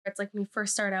It's like when you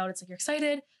first start out, it's like you're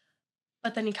excited,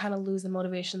 but then you kind of lose the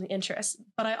motivation, the interest.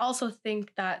 But I also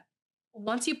think that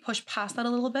once you push past that a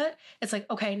little bit, it's like,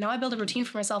 okay, now I build a routine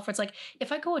for myself where it's like,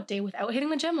 if I go a day without hitting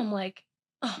the gym, I'm like,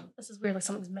 oh, this is weird, like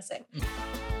something's missing.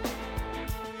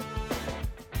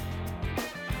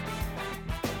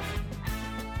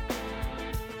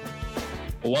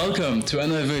 Welcome to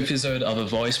another episode of a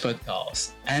Voice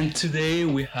Podcast. And today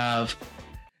we have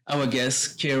our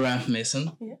guest, Kyra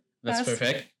Masson. Yeah, that's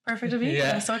perfect. Perfect to be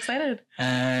here. I'm so excited.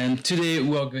 And today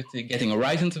we're getting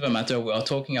right into the matter. We are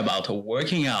talking about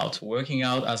working out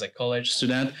as a college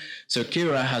student. So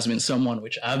Kyra has been someone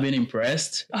which I've been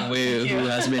impressed with, who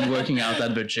has been working out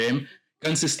at the gym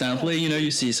consistently. You know,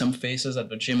 you see some faces at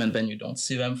the gym and then you don't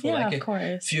see them for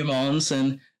a few months.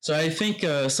 And so I think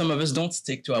some of us don't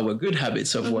stick to our good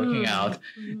habits of working out.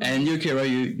 And you, Kyra,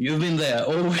 you've been there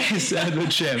always at the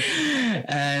gym.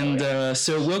 And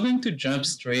so we're going to jump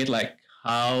straight, like,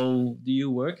 how do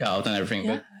you work out and everything?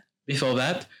 Yeah. But before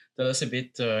that, tell us a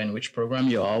bit in which program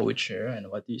you are, which year, and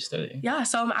what do you study? Yeah,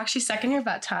 so I'm actually second year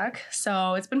vet tech.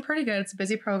 So it's been pretty good. It's a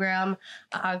busy program.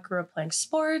 I grew up playing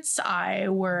sports. I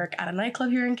work at a nightclub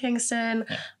here in Kingston.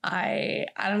 Yeah.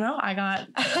 I don't know. I got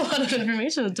a lot of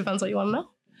information. It depends what you want to know.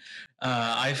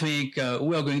 I think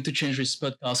we are going to change this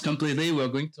podcast completely. We're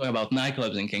going to talk about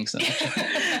nightclubs in Kingston.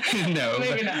 No,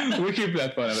 maybe not. We'll keep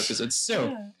that for another episode. So.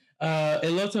 Yeah. A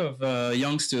lot of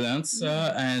young students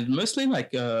and mostly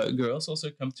like girls also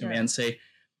come to me and say,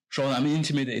 Sean, I'm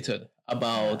intimidated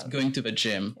about going to the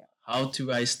gym. Yeah. How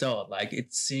do I start? Like,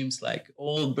 it seems like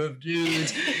all buff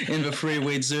dudes in the free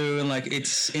weight zone. Like,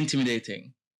 it's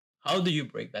intimidating. How do you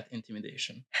break that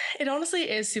intimidation? It honestly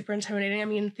is super intimidating. I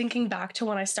mean, thinking back to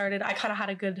when I started, I kind of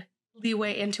had a good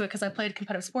leeway into it because I played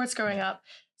competitive sports growing up.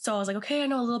 So I was like, okay, I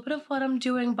know a little bit of what I'm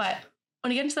doing, but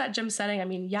when you get into that gym setting, I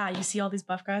mean, yeah, you see all these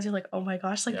buff guys, you're like, oh my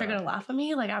gosh, like they're going to laugh at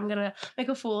me. Like I'm going to make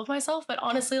a fool of myself. But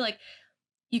honestly, like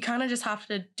you kind of just have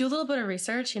to do a little bit of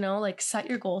research, you know, like set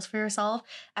your goals for yourself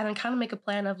and then kind of make a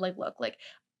plan of like, look, like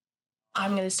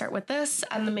I'm going to start with this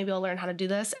and then maybe I'll learn how to do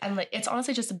this. And like, it's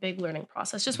honestly just a big learning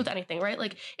process, just with anything, right?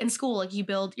 Like in school, like you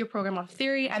build your program on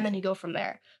theory and then you go from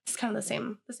there. It's kind of the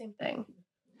same thing,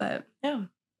 but yeah.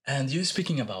 And you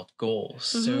speaking about goals.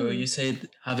 So you said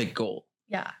have a goal.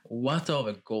 Yeah. What are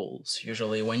the goals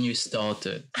usually when you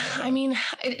started? I mean,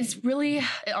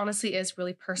 it honestly is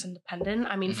really person dependent.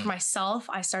 I mean, for myself,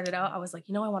 I started out, I was like,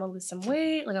 you know, I want to lose some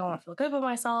weight. Like I want to feel good about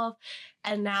myself.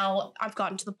 And now I've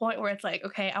gotten to the point where it's like,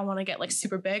 okay, I want to get like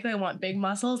super big. I want big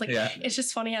muscles. Like it's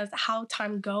just funny as how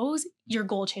time goes, your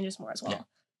goal changes more as well.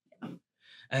 Yeah.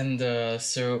 And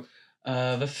so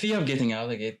the fear of getting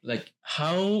out of it, like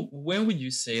where would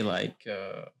you say like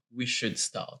we should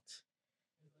start?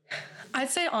 I'd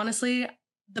say, honestly,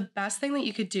 the best thing that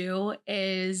you could do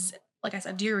is, like I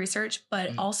said, do your research,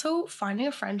 but also finding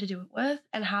a friend to do it with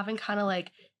and having kind of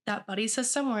like that buddy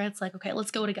system where it's like, okay, let's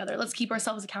go together. Let's keep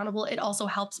ourselves accountable. It also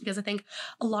helps because I think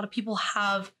a lot of people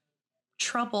have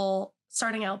trouble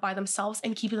starting out by themselves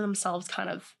and keeping themselves kind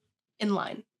of in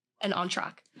line and on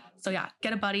track. So yeah,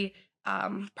 get a buddy,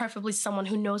 preferably someone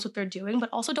who knows what they're doing, but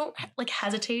also don't like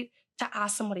hesitate to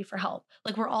ask somebody for help.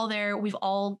 Like we're all there. We've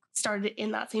all started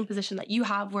in that same position that you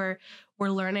have where we're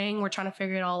learning, we're trying to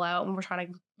figure it all out and we're trying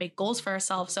to make goals for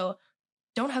ourselves. So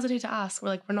don't hesitate to ask.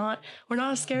 We're not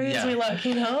as scary as we look,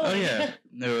 you know? Oh yeah.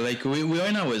 No, like we are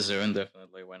in our zone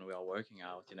definitely when we are working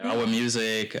out, you know, our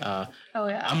music.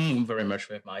 I'm very much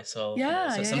with myself.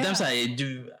 Yeah. You know? So sometimes I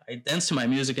dance to my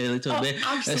music a little bit.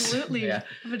 Absolutely. I'm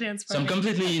a dance partner. So I'm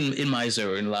completely in my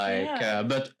zone, like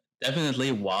but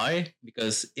definitely. Why?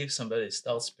 Because if somebody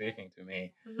starts speaking to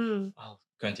me, I'll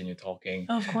continue talking.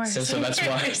 Of course. So that's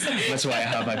why I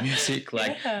have my music.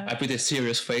 Like I put a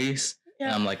serious face. Yeah.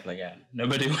 And I'm like,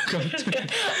 nobody will come to me.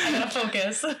 I gotta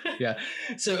focus. Yeah.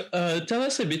 So tell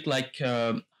us a bit like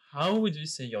how would you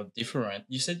say you're different?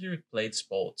 You said you played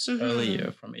sports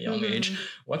earlier from a young age.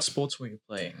 What sports were you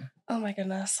playing? Oh my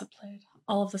goodness, I played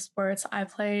all of the sports. I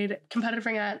played competitive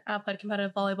ringette. I played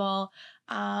competitive volleyball.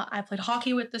 I played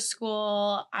hockey with the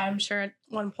school. I'm sure at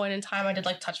one point in time I did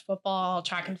like touch football,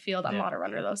 track and field. I'm not a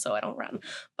runner though, so I don't run.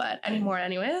 But anymore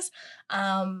anyways.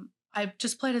 I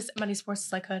just played as many sports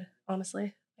as I could,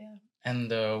 honestly. Yeah. And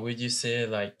would you say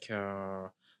like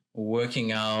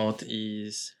working out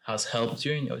has helped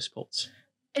you in your sports?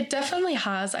 It definitely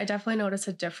has. I definitely notice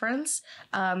a difference.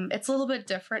 It's a little bit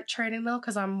different training though,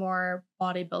 because I'm more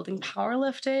bodybuilding,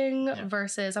 powerlifting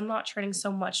versus I'm not training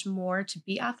so much more to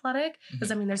be athletic.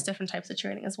 Because I mean, there's different types of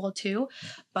training as well too.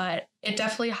 But it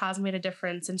definitely has made a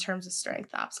difference in terms of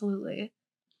strength. Absolutely.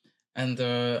 And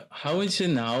how is it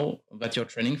now that you're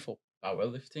training for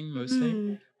powerlifting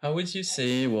mostly? How would you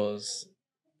say was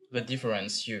the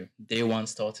difference you day one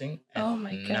starting and Oh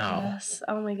my now? goodness.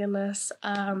 Oh my goodness.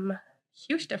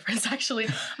 Huge difference actually.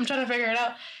 I'm trying to figure it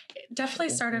out. It definitely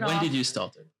started When off. did you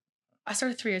start it? I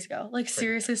started 3 years ago. Like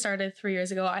seriously started 3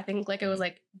 years ago. I think like it was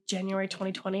like January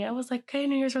 2020. I was like, okay,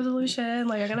 New Year's resolution.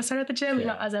 Like I'm gonna start at the gym, you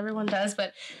know, as everyone does.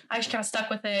 But I just kind of stuck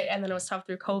with it, and then it was tough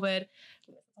through COVID.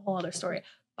 A whole other story.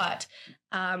 But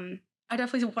I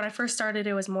definitely when I first started,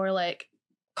 it was more like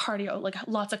cardio, like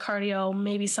lots of cardio,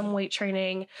 maybe some weight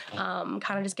training,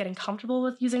 kind of just getting comfortable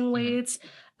with using weights.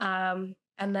 And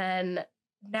then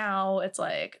now it's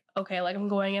like, okay, like I'm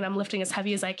going in, I'm lifting as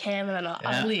heavy as I can, and then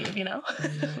I'll leave, you know?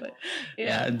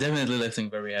 Yeah, definitely lifting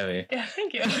very heavy. Yeah,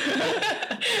 thank you.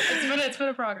 It's been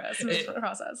a progress. It's been a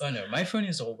process. Oh no, my phone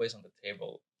is always on the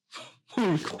table.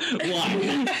 Why?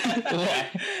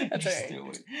 That's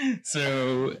right.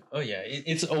 So, oh yeah,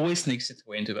 it's always sneaks its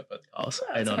way into the podcast.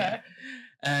 I don't know.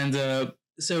 And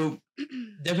so,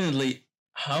 definitely,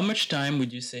 how much time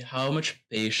would you say? How much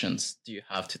patience do you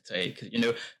have to take? You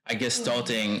know, I guess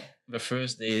starting the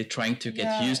first day, trying to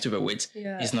get used to the weights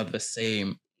is not the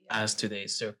same as today.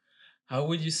 So, how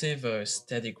would you say the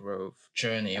steady growth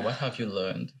journey? What have you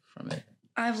learned from it?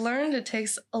 I've learned it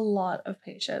takes a lot of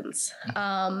patience.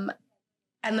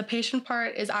 And the patient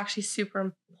part is actually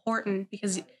super important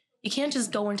because you can't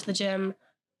just go into the gym,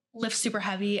 lift super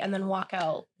heavy, and then walk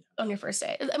out on your first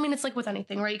day. I mean, it's like with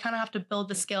anything, right? You kind of have to build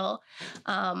the skill.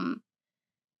 But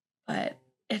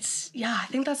it's, I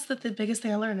think that's the biggest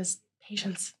thing I learned is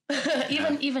patience.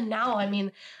 Even now, I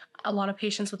mean, a lot of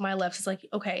patience with my lifts. It's like,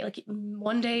 okay, like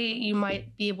one day you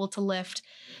might be able to lift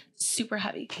super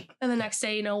heavy. And the next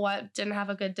day, you know what, didn't have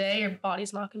a good day, your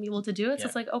body's not gonna be able to do it. So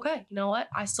it's like, okay, you know what?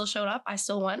 I still showed up, I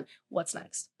still went. What's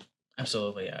next?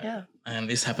 Absolutely, yeah. And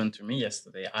this happened to me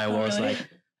yesterday. I was like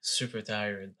super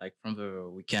tired, like from the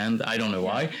weekend. I don't know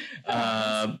why.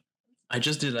 I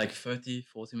just did like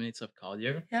 30-40 minutes of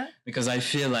cardio because I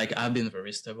feel like I've been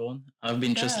very stubborn. I've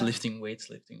been just lifting weights.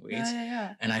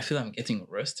 And I feel I'm getting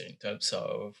rusty in terms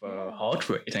of heart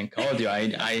rate and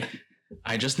cardio.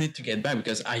 I just need to get back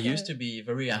because I used to be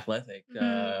very athletic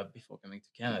before coming to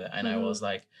Canada. And I was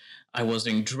like, I was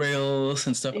doing drills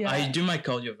and stuff. I do my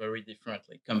cardio very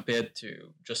differently compared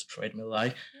to just treadmill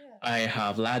life. I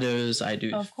have ladders. I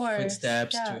do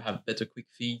footsteps to have better quick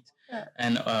feet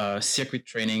and circuit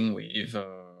training with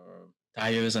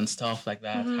tires and stuff like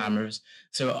that, hammers.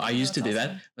 So I used to do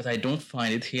that, but I don't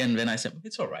find it here. And then I said,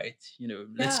 it's all right. You know,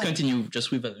 let's continue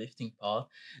just with the lifting part.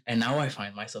 And now I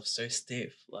find myself so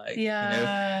stiff, like, you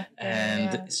know,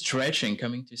 and stretching,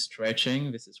 coming to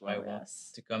stretching. This is why I want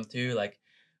to come to, like,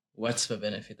 what's the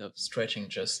benefit of stretching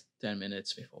just 10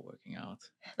 minutes before working out?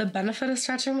 The benefit of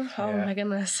stretching? Oh my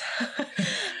goodness.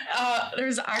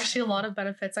 There's actually a lot of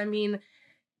benefits. I mean,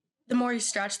 the more you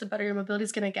stretch, the better your mobility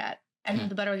is going to get.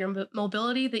 And the better your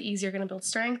mobility, the easier you're going to build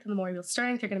strength. And the more you build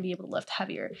strength, you're going to be able to lift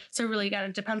heavier. So really, again,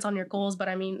 it depends on your goals. But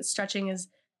I mean, stretching is,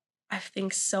 I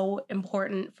think, so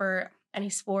important for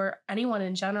any sport, anyone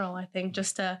in general. I think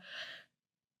just to,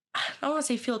 I don't want to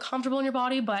say feel comfortable in your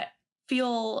body, but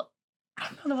feel, I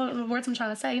don't know what words I'm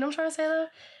trying to say. You know what I'm trying to say though?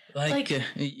 Like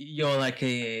you're like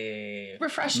a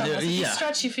refresh almost. If you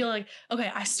stretch, you feel like,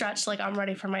 okay, I stretched, like I'm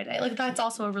ready for my day. Like that's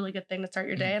also a really good thing to start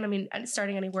your day. And I mean,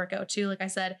 starting any workout too, like I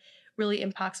said, really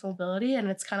impacts mobility, and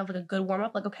it's kind of like a good warm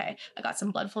up. Like, okay, I got some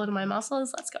blood flow to my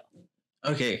muscles. Let's go.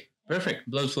 Okay, perfect.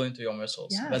 Blood flow into your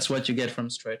muscles. That's what you get from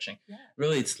stretching.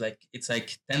 Really, it's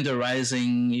like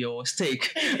tenderizing your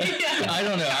steak. I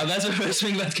don't know. That's the first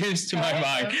thing that comes to my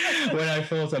mind when I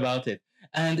thought about it.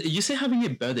 And you say having a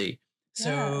buddy.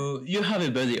 So you have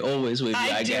a buddy always with you,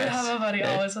 I guess. I do have a buddy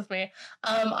always with me.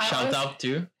 Shout out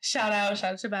to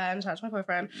Ben, shout out to my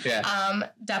boyfriend.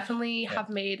 Definitely have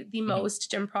made the most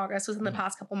gym progress within the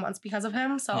past couple months because of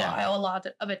him. So I owe a lot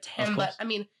of it to him. But I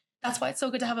mean, that's why it's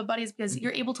so good to have a buddy, is because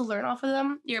you're able to learn off of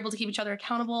them. You're able to keep each other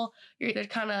accountable. You're able to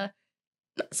kind of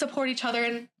support each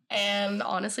other and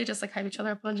honestly just like hype each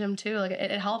other up on the gym too. Like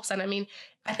it helps. And I mean,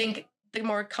 I think the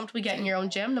more comfortable you get in your own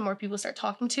gym, the more people start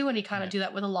talking to, and you kind of do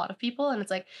that with a lot of people. And it's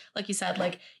like you said,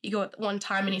 like you go at one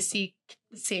time and you see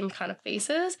the same kind of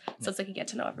faces. So it's like you get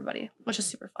to know everybody, which is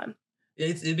super fun.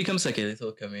 It becomes like a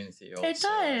little community also. It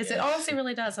does. Yes. It honestly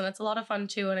really does. And it's a lot of fun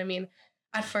too. And I mean,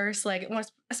 at first, like,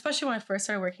 especially when I first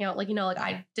started working out, like, you know, like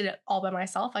I did it all by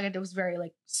myself. Like I was very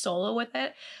like solo with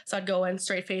it. So I'd go in,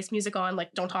 straight face, music on,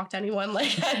 like don't talk to anyone. Like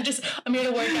I'm here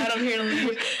to work out. I'm here to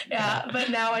leave. Yeah. But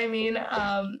now, I mean,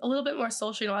 a little bit more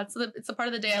social, you know, it's the part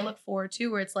of the day I look forward to,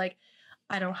 where it's like,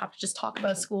 I don't have to just talk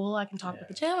about school. I can talk about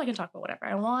the gym. I can talk about whatever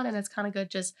I want. And it's kind of good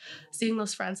just seeing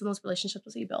those friends and those relationships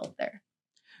that you build there.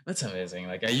 That's amazing.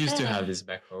 Like I used to have this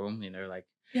back home, you know, like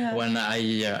Yeah. When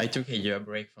I took a year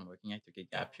break from working, I took a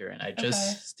gap year, and I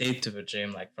just stayed to the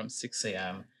gym like from 6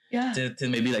 a.m. till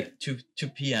maybe like 2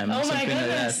 p.m. Oh my something like that.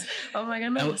 goodness. Oh my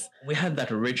goodness. And we had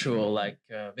that ritual, like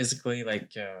basically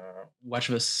like watch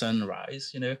the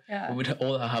sunrise. We would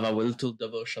all have our little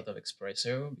double shot of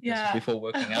espresso before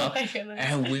working out. Oh my goodness.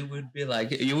 And we would be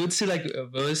like, you would see like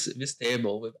this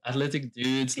table with athletic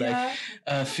dudes, like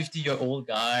 50-year-old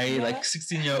guy, like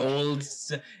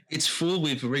 16-year-olds. It's full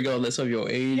with regardless of your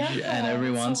age and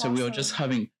everyone. So we were just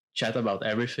having chat about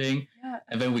everything.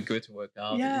 And then we go to work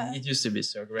out. It used to be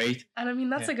so great. And I mean,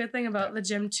 that's a good thing about the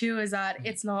gym too, is that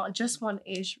it's not just one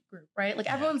age group, right? Like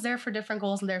everyone's there for different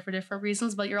goals and there for different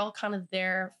reasons, but you're all kind of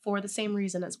there for the same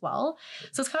reason as well.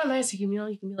 So it's kind of nice. You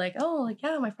can be like, oh, like,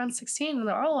 yeah, my friend's 16 and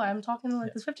they're, oh, I'm talking to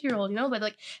like this 50-year-old, but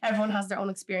like everyone has their own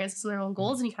experiences and their own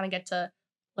goals and you kind of get to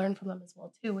learn from them as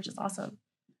well too, which is awesome.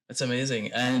 That's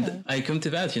amazing. And I come to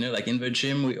that, like in the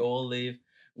gym, we all live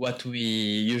what we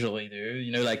usually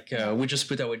do, we just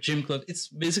put our gym clothes. It's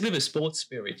basically the sports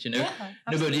spirit,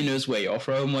 Nobody knows where you're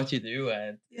from, what you do,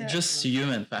 and just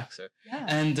human factor.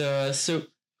 And so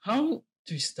how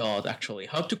to start, actually?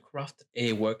 How to craft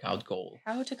a workout goal?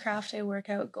 How to craft a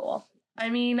workout goal? I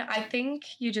mean, I think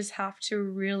you just have to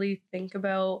really think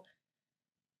about,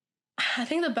 I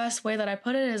think the best way that I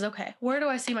put it is, okay, where do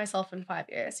I see myself in 5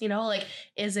 years? Like,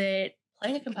 is it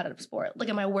playing a competitive sport? Like,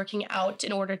 am I working out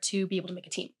in order to be able to make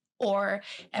a team? Or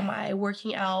am I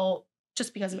working out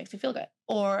just because it makes me feel good?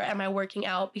 Or am I working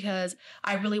out because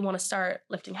I really want to start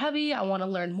lifting heavy? I want to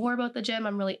learn more about the gym.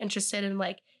 I'm really interested in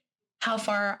like how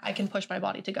far I can push my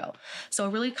body to go. So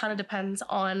it really kind of depends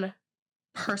on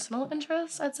personal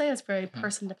interests, I'd say. It's very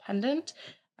person dependent.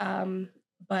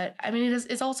 But I mean,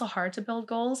 it's also hard to build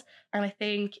goals. And I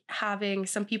think having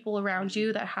some people around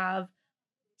you that have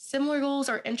similar goals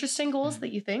or interesting goals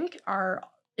that you think are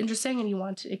interesting and you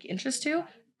want to take interest to,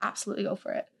 absolutely go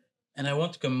for it. And I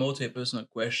want to come more to a personal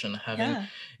question.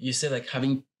 You said like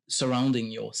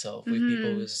surrounding yourself with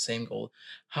people with the same goal.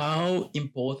 How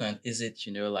important is it,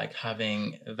 like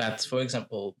having that, for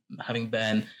example, having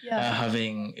Ben,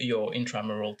 having your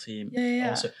intramural team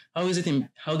also? How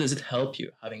does it help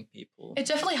you having people? It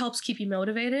definitely helps keep you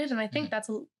motivated. And I think that's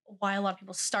why a lot of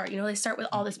people start. They start with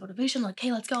all this motivation, like,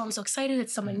 hey, let's go. I'm so excited.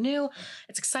 It's something new.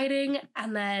 It's exciting.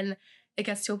 And then it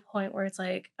gets to a point where it's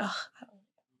like,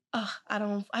 I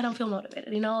don't feel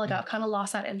motivated, like I've kind of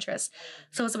lost that interest.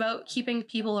 So it's about keeping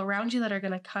people around you that are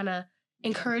going to kind of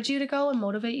encourage you to go and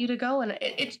motivate you to go. And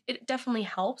it definitely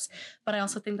helps. But I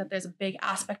also think that there's a big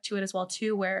aspect to it as well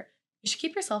too, where you should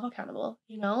keep yourself accountable.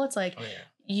 It's like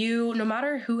no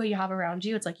matter who you have around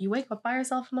you, it's like you wake up by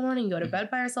yourself in the morning, you go to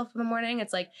bed by yourself in the morning.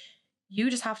 It's like you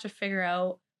just have to figure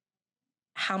out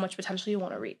how much potential you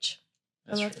want to reach.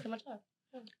 That's pretty much it.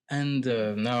 And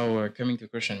now we're coming to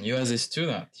question. You as a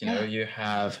student, you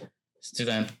have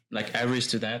like every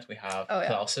student, we have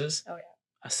classes,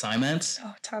 assignments,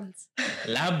 tons,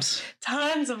 labs,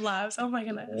 tons of labs. Oh my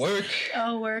goodness.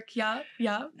 Work.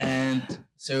 Yeah. And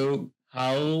so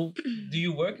how do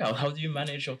you work out? How do you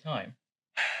manage your time?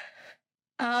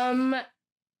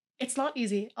 It's not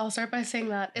easy. I'll start by saying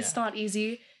that it's not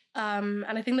easy. And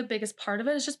I think the biggest part of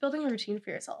it is just building a routine for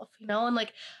yourself, and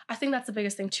like, I think that's the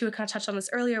biggest thing too. I kind of touched on this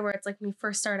earlier where it's like when you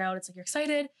first start out, it's like you're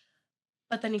excited,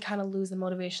 but then you kind of lose the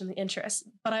motivation, the interest.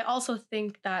 But I also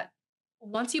think that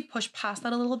once you push past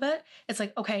that a little bit, it's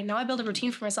like, okay, now I build a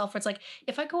routine for myself where it's like,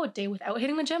 if I go a day without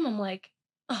hitting the gym, I'm like,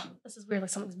 oh, this is weird.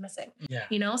 Like something's missing,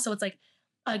 So it's like,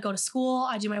 I go to school,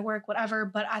 I do my work, whatever.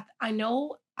 But I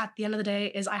know at the end of the day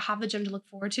is I have the gym to look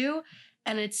forward to.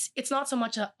 And it's not so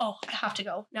much I have to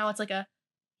go. Now it's like I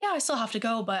still have to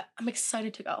go, but I'm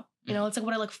excited to go. It's like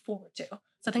what I look forward to. So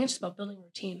I think it's just about building a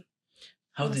routine.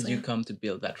 How did you come to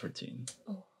build that routine?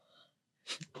 Oh,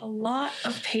 a lot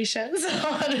of patience,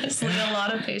 honestly, a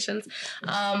lot of patience.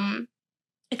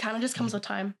 It kind of just comes with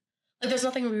time. Like there's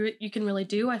nothing you can really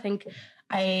do. I think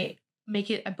I book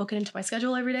it into my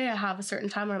schedule every day. I have a certain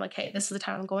time where I'm like, hey, this is the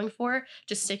time I'm going for.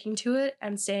 Just sticking to it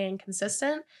and staying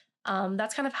consistent.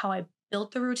 That's kind of how I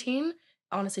built the routine.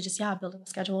 Honestly, just building a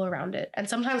schedule around it. And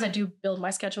sometimes I do build my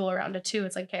schedule around it too.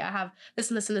 It's like, okay, I have this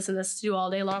and this and this and this to do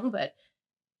all day long, but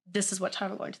this is what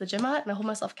time I'm going to the gym at, and I hold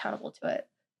myself accountable to it.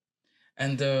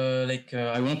 And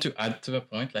I want to add to the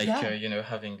point,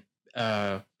 having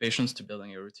patience to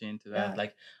building a routine to that.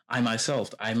 Like I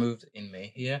myself, I moved in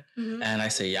May here, and I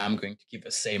say, I'm going to keep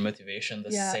the same motivation,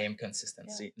 the same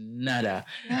consistency. Nada.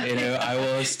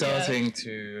 I was starting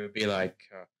to be like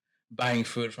buying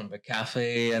food from the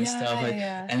cafe and stuff,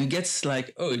 and it gets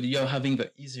like, oh, you're having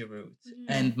the easy route,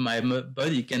 and my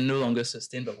body can no longer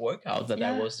sustain the workout that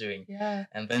I was doing,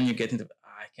 and then you get into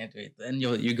I can't do it. Then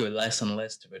you go less and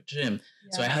less to the gym.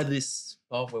 So I had this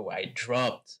pathway where I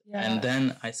dropped, and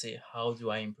then I say, how do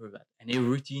I improve that? And a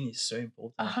routine is so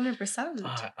important.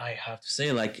 100%. I have to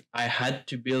say, like, I had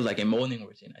to build like a morning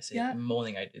routine. I say, in the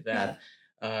morning I do that.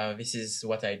 This is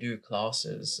what I do,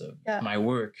 classes, my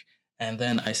work. And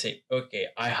then I say, okay,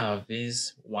 I have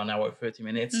this 1 hour, 30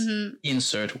 minutes,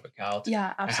 insert workout.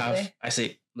 Yeah, absolutely. I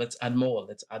say, let's add more.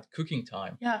 Let's add cooking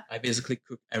time. Yeah. I basically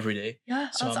cook every day.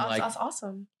 Yeah, so that's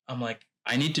awesome. I'm like,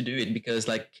 I need to do it because,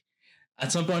 like,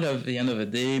 at some point at the end of the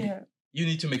day, you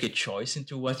need to make a choice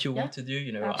into what you want to do.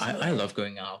 You know, I love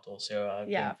going out also.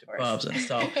 Going to pubs and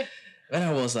stuff. Then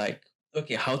I was like,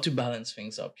 okay, how to balance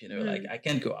things up? You know, like I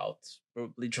can't go out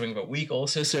probably during the week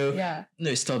also. So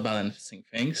start balancing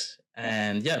things.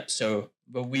 And so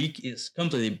the week is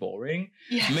completely boring.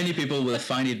 Yeah. Many people will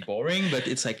find it boring, but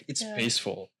it's like, it's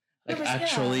peaceful. Like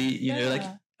actually, you know, like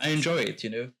I enjoy it, you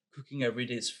know. Cooking every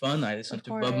day is fun. I listen to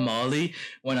Bob Marley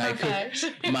when I cook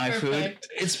my food.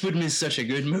 It's put me in such a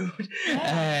good mood.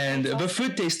 And the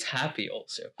food tastes happy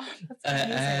also.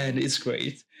 And it's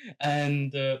great.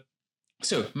 And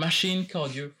so machine,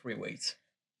 cardio, free weights.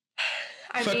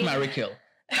 Fuck, marry, kill.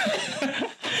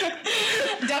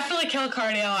 Definitely kill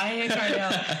cardio. I hate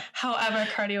cardio. However,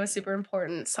 cardio is super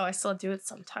important, so I still do it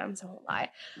sometimes. I won't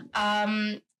lie.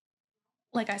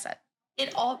 Like I said,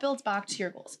 it all builds back to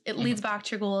your goals. It leads back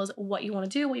to your goals, what you want to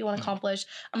do, what you want to accomplish.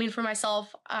 I mean, for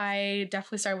myself, I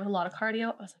definitely started with a lot of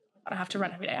cardio. I was like, I have to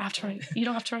run every day. I have to run. You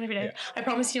don't have to run every day. I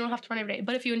promise you don't have to run every day.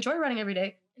 But if you enjoy running every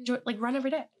day, run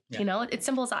every day. You know, it's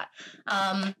simple as that.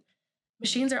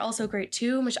 Machines are also great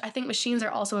too. I think machines are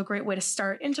also a great way to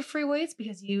start into free weights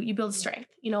because you build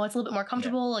strength. You know, it's a little bit more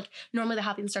comfortable. Like normally they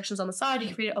have the instructions on the side. You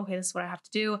can read it. Okay, this is what I have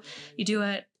to do. You do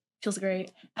it. Feels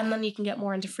great. And then you can get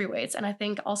more into free weights. And I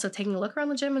think also taking a look around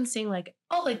the gym and seeing like,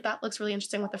 oh, like that looks really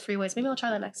interesting with the free weights. Maybe I'll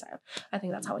try that next time. I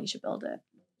think that's how you should build it.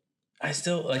 I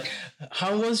still like,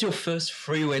 how was your first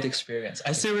free weight experience?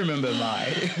 I still remember my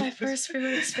first free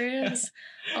weight experience.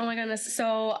 Oh my goodness.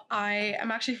 So I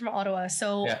am actually from Ottawa.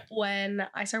 So when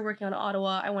I started working on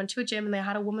Ottawa, I went to a gym and they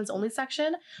had a women's only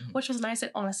section, which was nice.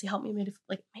 It honestly helped me, made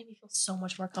me feel so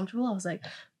much more comfortable. I was like,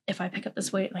 if I pick up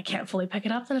this weight and I can't fully pick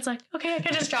it up, then it's like, okay, I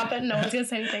can just drop it and no one's gonna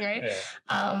say anything, right?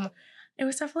 It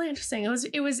was definitely interesting.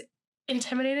 It was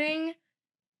intimidating,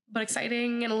 but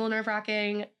exciting and a little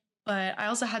nerve-wracking. But I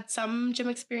also had some gym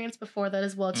experience before that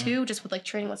as well too, just with like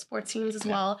training with sports teams as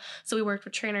well. So we worked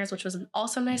with trainers, which was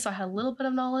also nice. So I had a little bit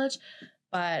of knowledge,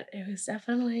 but it was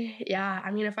definitely, I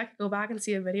mean, if I could go back and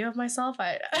see a video of myself,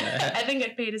 I think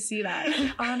I'd pay to see that.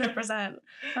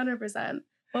 100%.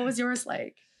 What was yours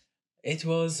like? It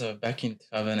was back in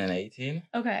 2018.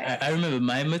 Okay. I remember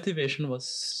my motivation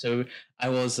was I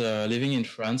was living in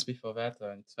France before that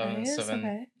in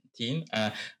 2017.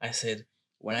 I said,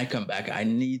 when I come back, I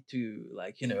need to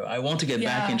I want to get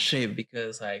back in shape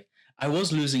because I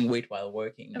was losing weight while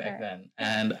working back then.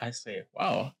 And I say,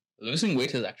 wow, losing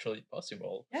weight is actually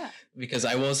possible. Yeah. Because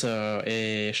I was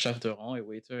a chef de rang, a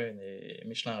waiter in a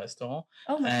Michelin restaurant.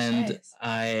 Oh my goodness.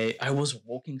 And I was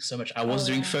walking so much. I was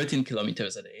doing 13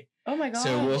 kilometers a day. Oh my gosh.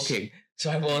 So walking. So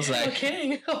I was like,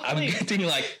 I'm getting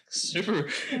like super.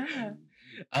 Yeah.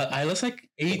 I lost like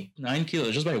 8-9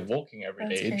 kilos just by walking every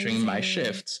day during my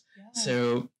shifts. Yeah.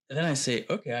 So then I say,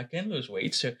 okay, I can lose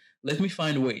weight. So let me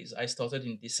find ways. I started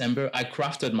in December. I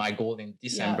crafted my goal in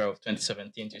December of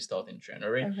 2017 to start in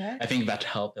January. Okay. I think that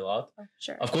helped a lot. Oh,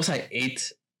 sure. Of course, I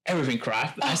ate everything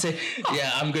crap. I say,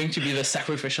 I'm going to be the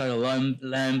sacrificial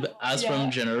lamb as from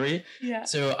January. Yeah.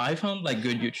 So I found like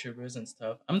good YouTubers and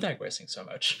stuff. I'm digressing so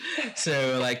much.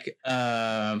 So like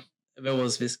there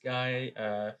was this guy,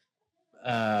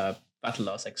 fat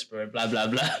loss expert, blah blah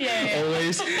blah.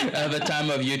 Always the time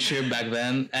of YouTube back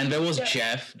then, and there was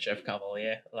Jeff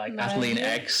Cavalier, like Athlete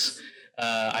X.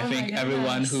 I think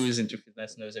everyone who is into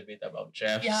fitness knows a bit about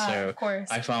Jeff. Yeah, so of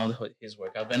course. I found his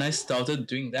workout. Then I started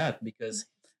doing that because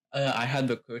I had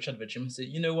the coach at the gym say,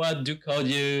 you know what, do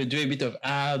cardio, do a bit of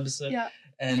abs,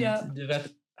 and do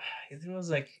that. It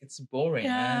was like, it's boring,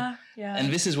 man. Yeah.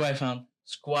 And this is where I found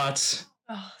squats.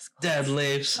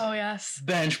 Deadlifts. Oh yes.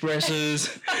 Bench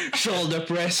presses, shoulder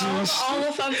presses. All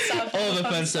the fun stuff. All the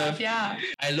fun stuff. Yeah.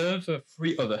 I love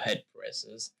free overhead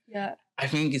presses. Yeah. I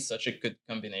think it's such a good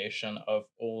combination of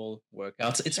all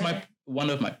workouts. It's one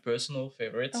of my personal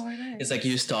favorites. Oh, nice. It's like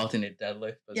you start in a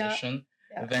deadlift position,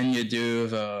 then you do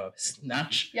the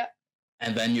snatch. Yeah.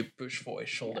 And then you push for a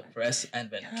shoulder press and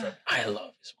then trip. I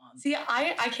love this one. See,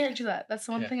 I can't do that. That's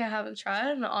the one thing I haven't tried.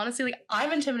 And honestly, like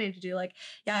I'm intimidated to do. Like,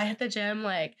 I hit the gym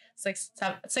like 6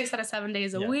 out of 7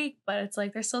 days a week, but it's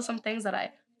like there's still some things that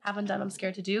I haven't done. I'm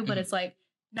scared to do, but it's like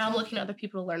now I'm looking at other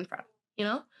people to learn from. you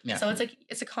know? Yeah. So it's like,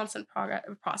 it's a constant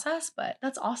process, but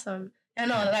that's awesome. I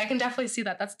know that I can definitely see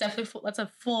that. That's definitely, that's a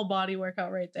full body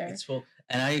workout right there. It's full.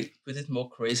 And I put it more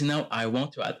crazy now. I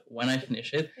want to add, when I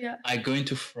finish it, Yeah. I go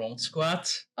into front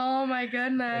squat. Oh my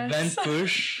goodness. Then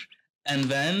push. And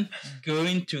then go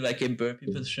into like a burpee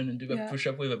position and do a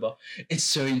push-up with a bar. It's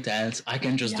so intense. I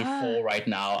can just do 4 right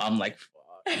now. I'm like,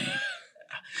 fuck.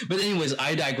 But anyways,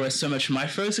 I digress so much. My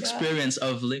first experience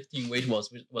of lifting weight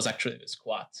was actually the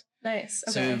squat. Nice.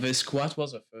 Okay. So the squat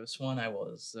was the first one. I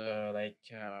was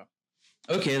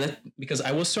okay, because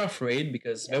I was so afraid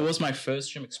because that was my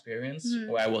first gym experience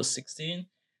where I was 16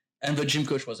 and the gym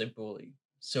coach was a bully.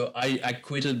 So I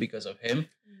quitted because of him.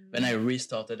 Then I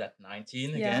restarted at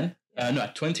 19 again. No,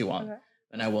 at 21. Okay.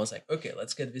 And I was like, okay,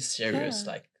 let's get this serious.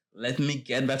 Like, let me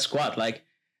get that squat. Like,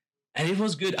 and it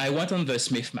was good. I went on the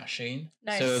Smith machine.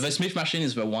 Nice. So the Smith machine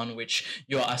is the one which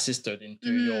you're assisted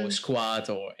into your squat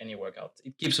or any workout.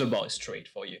 It keeps the bar straight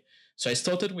for you. So I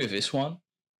started with this one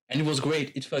and it was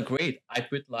great. It felt great. I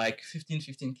put like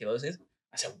 15 kilos in.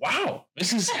 I said, wow,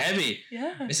 this is heavy.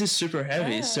 This is super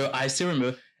heavy. Yeah. So I still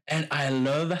remember, and I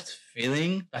love that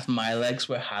feeling that my legs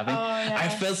were having. I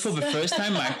felt for the first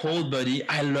time my whole body.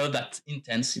 I love that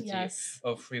intensity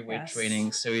of free weight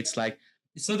training. So it's like,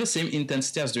 it's not the same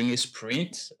intensity as doing a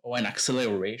sprint or an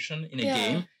acceleration in a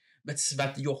game, but it's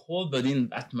that your whole body in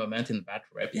that moment, in that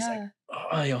rep, is like,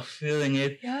 oh, you're feeling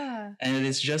it. Yeah. And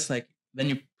it's just like, then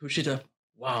you push it up.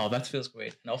 Wow, that feels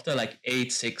great. And after like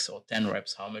 8, 6, or 10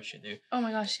 reps, how much you do? Oh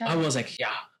my gosh, I was like,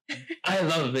 I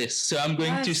love this. So I'm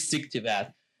going to stick to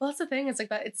that. Well, that's the thing. It's like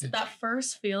that. It's that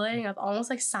first feeling of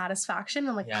almost like satisfaction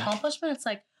and like accomplishment. It's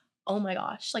like, oh my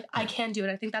gosh, like I can do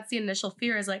it. I think that's the initial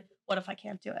fear is like, what if I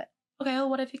can't do it? Okay, well,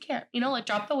 what if you can't? You know, like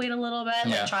drop the weight a little bit,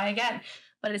 like try again.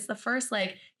 But it's the first,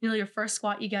 like, you know, your first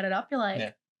squat, you get it up, you're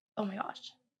like, oh my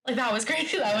gosh. Like that was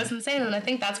crazy. That was insane. And I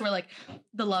think that's where like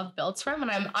the love builds from.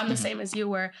 And I'm the same as you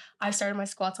where I started my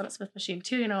squats on a Smith machine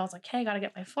too. You know, I was like, hey, I got to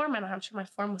get my form. And I'm sure my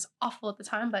form was awful at the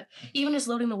time, but even just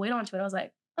loading the weight onto it, I was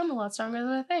like, I'm a lot stronger than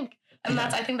I think. And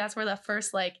I think that's where the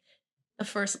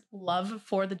first love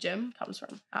for the gym comes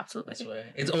from. Absolutely. That's why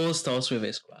it all starts with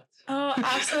a squat. Oh,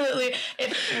 absolutely.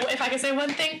 If I can say one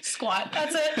thing, squat.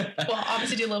 That's it. Well,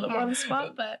 obviously do a little bit more than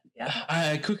squat, but yeah.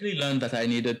 I quickly learned that I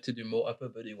needed to do more upper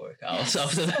body workouts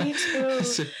after that. Me too.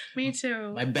 So me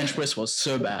too. My bench press was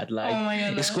so bad. Like, oh my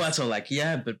goodness. The squats are like,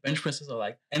 but bench presses are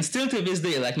like, and still to this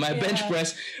day, like my bench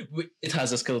press, it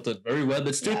has a skeleton very well,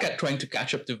 but still trying to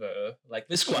catch up to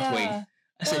the squat weight.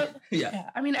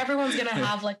 I mean, everyone's gonna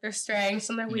have like their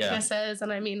strengths and their weaknesses,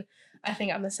 and I mean, I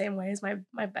think I'm the same way as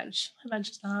my bench. My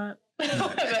bench is not.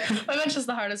 My bench is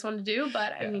the hardest one to do,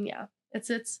 but I mean, it's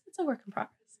a work in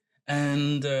progress.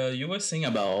 And you were saying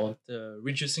about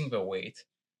reducing the weight.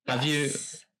 Have you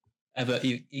ever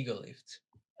ego lift?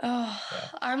 Oh,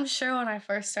 I'm sure when I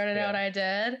first started out, I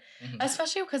did.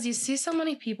 Especially because you see so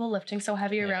many people lifting so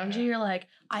heavy around you. You're like,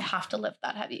 I have to lift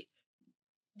that heavy.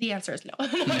 The answer is no.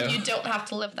 You don't have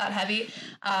to lift that heavy.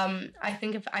 I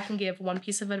think if I can give one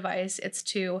piece of advice, it's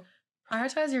to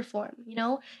prioritize your form. You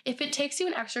know, if it takes you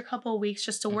an extra couple of weeks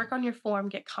just to work on your form,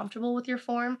 get comfortable with your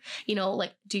form, you know,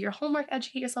 like do your homework,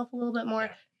 educate yourself a little bit more,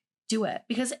 do it.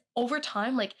 Because over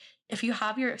time, like if you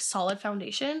have your solid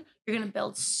foundation, you're going to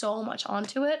build so much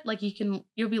onto it. Like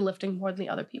you'll be lifting more than the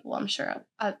other people, I'm sure.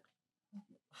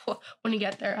 When you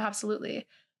get there, absolutely.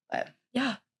 But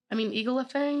yeah, I mean, ego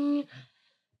lifting,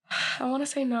 I want to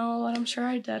say no, but I'm sure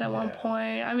I did at one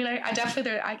point. I mean, I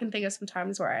definitely, I can think of some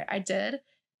times where I did,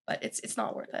 but it's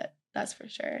not worth it. That's for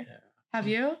sure. Yeah. Have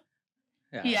you?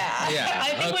 Yeah.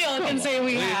 I think we all can say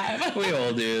we have. We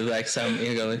all do, like some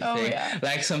ego lifting. Oh, yeah.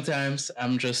 Like sometimes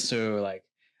I'm just so like,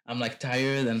 I'm like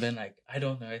tired and then like, I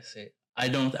don't know,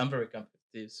 I'm very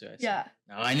competitive. So I say,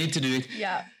 no, I need to do it.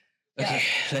 Yeah. Okay.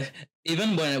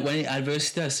 Even when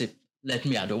adversity, I say, let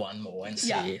me add one more and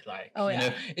see. Like, you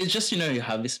know, it's just, you know, you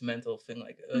have this mental thing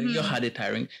like, you had it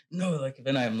tiring. No, like,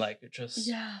 then I'm like,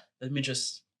 let me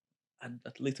just add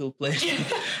that little plate and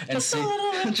just see.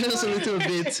 Just a little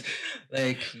bit.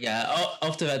 Like,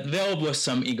 after that, there was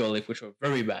some ego lift, which were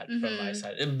very bad from my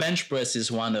side. Bench press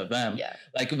is one of them. Yeah.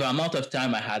 Like, the amount of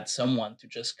time I had someone to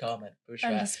just come and push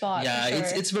on the spot. Yeah,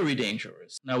 it's very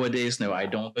dangerous. Nowadays, no, I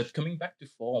don't. But coming back to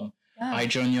form, I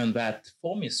join you on that.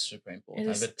 Form is super important.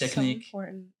 It is the technique, so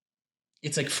important.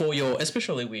 It's like for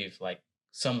especially with like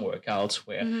some workouts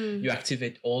where you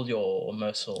activate all your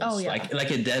muscles, like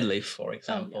a deadlift, for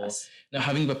example. Now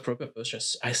having the proper posture,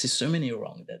 I see so many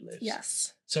wrong deadlifts.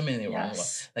 Yes. So many wrong.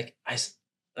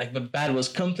 Like the bad was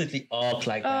completely up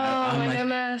like that.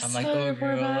 I'm like, oh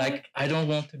girl, like I don't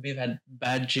want to be that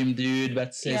bad gym dude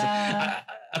that says.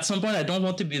 At some point, I don't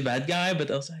want to be that guy, but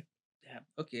I was like,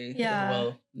 okay, Yeah.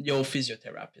 well, your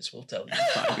physiotherapist will tell you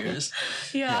in 5 years.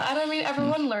 Yeah, and I mean,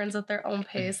 everyone learns at their own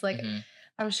pace. Like,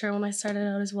 I'm sure when I started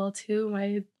out as well too,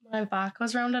 my back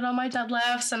was rounded on my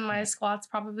deadlifts and my squats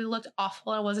probably looked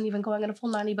awful. I wasn't even going at a full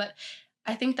 90, but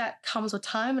I think that comes with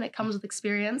time and it comes with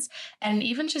experience and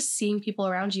even just seeing people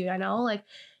around you. I know, like,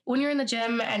 when you're in the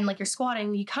gym and like you're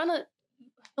squatting, you kind of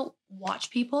don't watch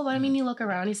people, but I mean, you look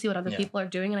around, you see what other people are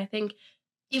doing, and I think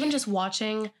even just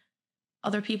watching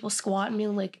other people squat and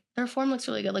being like, their form looks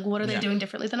really good. Like, what are they doing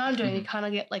differently than I'm doing? You kind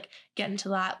of get into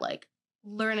that like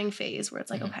learning phase where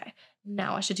it's like, okay,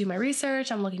 now I should do my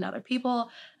research. I'm looking at other people,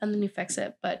 and then you fix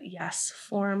it. But yes,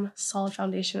 form, solid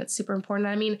foundation. It's super important.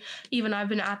 I mean, even I've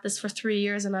been at this for 3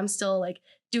 years, and I'm still like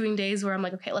doing days where I'm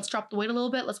like, okay, let's drop the weight a little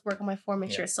bit. Let's work on my form,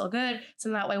 make sure it's still good.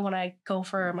 So that way, when I go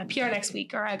for my PR next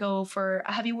week or I go for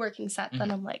a heavy working set,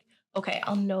 then I'm like, okay,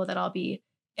 I'll know that I'll be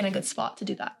in a good spot to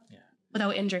do that.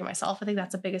 Without injuring myself. I think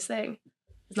that's the biggest thing,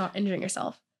 is not injuring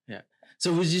yourself. Yeah.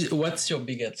 So what's your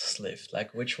biggest lift?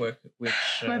 Like which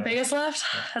my biggest lift?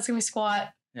 That's gonna be squat.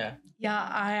 Yeah. Yeah,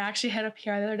 I actually hit a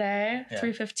PR the other day,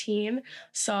 315.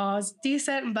 So it's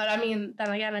decent, but I mean,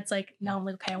 then again, it's like, now I'm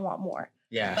like, okay, I want more.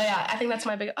 Yeah. But yeah, I think that's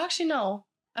my big, actually, no.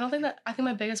 I think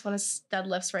my biggest one is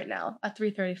deadlifts right now at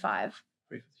 335.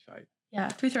 355. Yeah,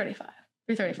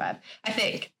 335. I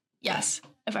think. Yes.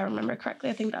 If I remember correctly,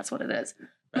 I think that's what it is.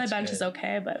 My bench is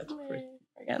okay, but we're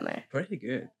getting there. Pretty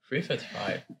good.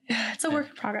 335. Yeah, it's a work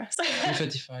in progress.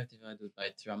 335 divided by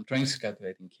 2. I'm trying to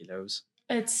calculate in kilos.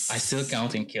 I still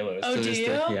count in kilos. Oh, do you?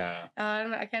 Yeah.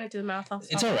 I can't do the math.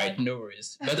 It's all right. No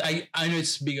worries. But I know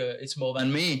it's bigger. It's more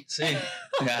than me. See?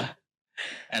 Yeah.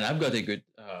 And I've got a good,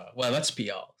 that's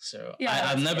PR. So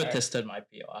I've never tested my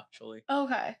PR, actually.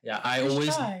 Okay. Yeah,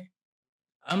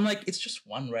 I'm like, it's just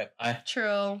one rep.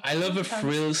 True. I love the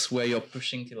thrills where you're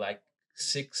pushing to like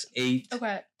 6, 8,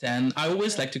 10. I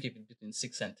always like to keep it between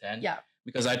 6 and 10. Yeah.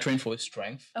 Because I train for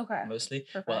strength. Okay. Mostly.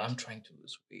 Perfect. Well, I'm trying to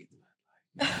lose weight.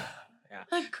 Yeah.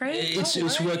 That's great.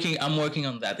 It's working. I'm working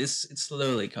on that. It's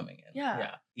slowly coming in.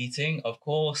 Yeah. Eating, of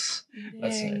course.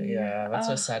 That's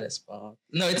the saddest part.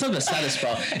 No, it's not the saddest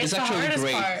part. It's actually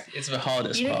great. Part. It's the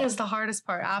hardest part. Eating is the hardest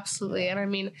part, absolutely. And I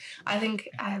mean, I think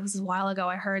it was a while ago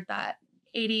I heard that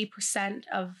 80%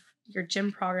 of your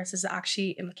gym progress is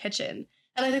actually in the kitchen.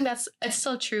 And I think it's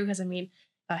still true because I mean,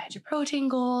 you hit your protein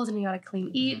goals and you got to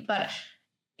clean eat, but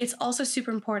it's also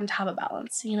super important to have a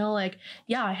balance. You know, like,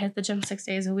 yeah, I hit the gym 6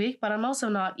 days a week, but I'm also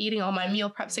not eating all my meal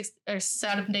prep 6 or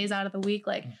 7 days out of the week.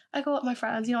 Like, I go out with my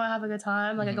friends, you know, I have a good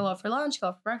time. Like, I go out for lunch, go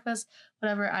out for breakfast,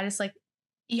 whatever. I just like,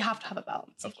 you have to have a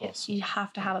balance. Of course. You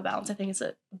have to have a balance. I think it's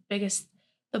the biggest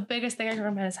thing I can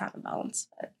recommend is having balance.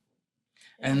 But,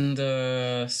 yeah.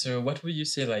 And so what would you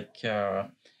say, like,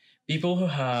 people who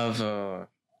have, for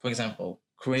example,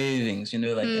 cravings, you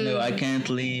know, like, you know, I can't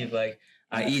leave, like,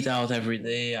 I eat out every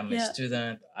day. I'm a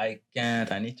student. I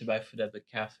need to buy food at the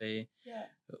cafe. Yeah.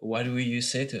 What do you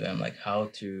say to them? Like,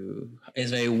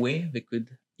 is there a way they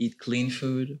could eat clean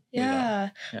food?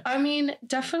 Yeah. I mean,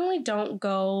 definitely don't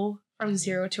go from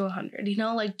 0 to 100, you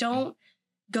know, like don't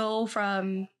go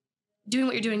from doing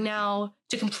what you're doing now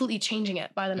to completely changing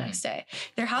it by the next day.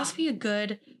 There has to be a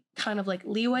good kind of like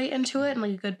leeway into it and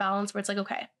like a good balance where it's like,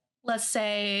 okay, let's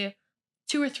say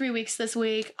 2 or 3 weeks this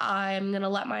week, I'm going to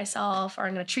let myself or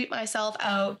I'm going to treat myself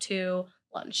out to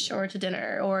lunch or to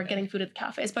dinner or getting food at the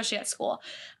cafe, especially at school.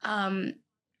 And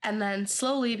then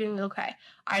slowly being okay,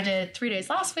 I did 3 days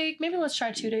last week. Maybe let's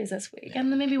try 2 days this week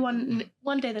and then maybe one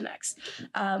day the next.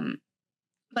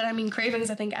 But I mean, cravings,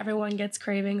 I think everyone gets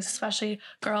cravings, especially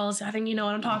girls. I think you know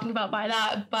what I'm talking about by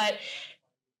that. But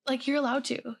like you're allowed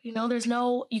to, you know, there's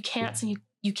no, you can't and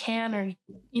you can, or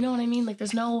you know what I mean? Like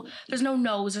there's no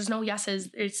no's, there's no yeses.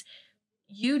 It's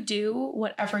you do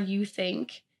whatever you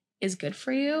think is good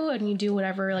for you and you do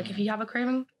whatever, like if you have a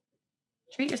craving,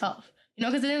 treat yourself. You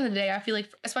know, because at the end of the day, I feel like,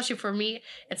 especially for me,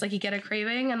 it's like you get a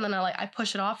craving and then I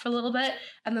push it off for a little bit.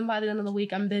 And then by the end of the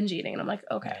week, I'm binge eating. And I'm like,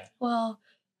 okay, well,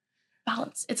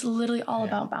 balance. It's literally all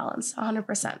about balance,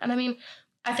 100%. And I mean,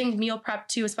 I think meal prep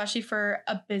too, especially for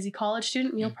a busy college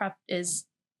student, meal prep is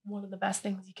one of the best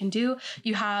things you can do.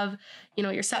 You have, you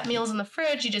know, your set meals in the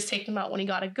fridge. You just take them out when you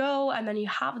got to go. And then you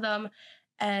have them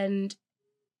and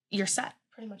you're set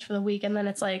pretty much for the week. And then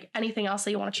it's like anything else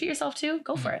that you want to treat yourself to,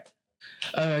 go for it.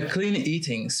 Clean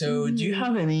eating. So do you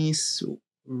have any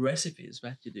recipes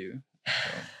that you do?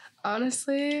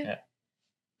 Honestly,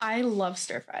 I love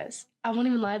stir fries. I won't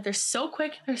even lie. They're so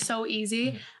quick. They're so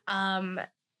easy.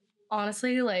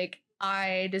 Honestly, like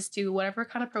I just do whatever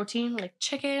kind of protein, like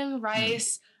chicken,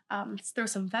 rice, throw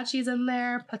some veggies in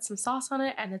there, put some sauce on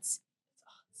it. And it's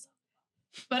so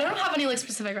But I don't have any like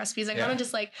specific recipes. I kind of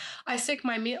just like I stick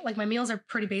my meal like my meals are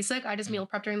pretty basic. I just meal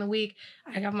prep during the week.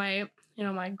 I have my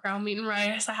my ground meat and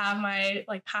rice. I have my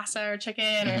like pasta or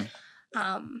chicken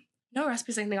or no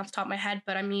recipes or anything off the top of my head.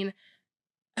 But I mean,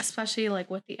 especially like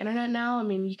with the internet now, I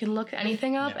mean you can look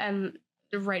anything up and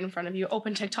they're right in front of you.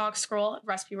 Open TikTok, scroll,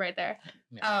 recipe right there.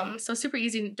 So super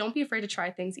easy. Don't be afraid to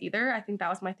try things either. I think that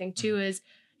was my thing too is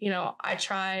I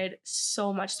tried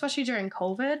so much, especially during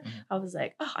COVID. I was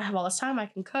like, oh, I have all this time. I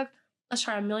can cook. Let's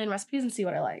try a million recipes and see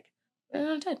what I like. And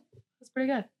I did. It's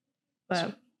pretty good.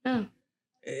 But, yeah.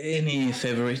 Any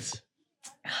favorites?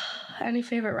 Any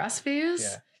favorite recipes?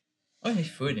 Yeah. Or any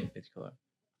food in particular?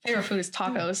 Favorite food is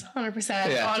tacos,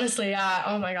 100%. Yeah. Honestly, yeah.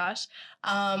 Oh, my gosh.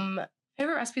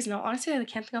 Favorite recipes? No, honestly, I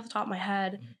can't think off the top of my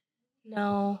head.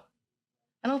 No,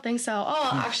 I don't think so.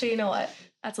 Oh, actually, you know what?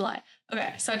 That's a lie.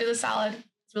 Okay, so I did the salad.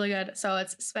 It's really good. So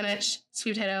it's spinach,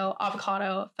 sweet potato,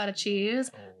 avocado, feta cheese,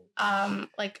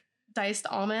 like diced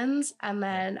almonds, and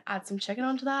then add some chicken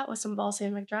onto that with some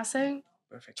balsamic dressing.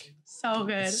 Perfect. So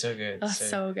good. It's so good.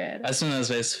 So good. As soon as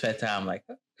there's feta, I'm like,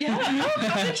 yeah,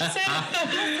 how did you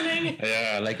say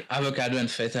yeah, like avocado and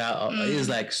feta is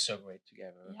like so great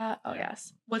together. Yeah. Oh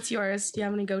yes. What's yours? Do you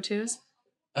have any go-tos?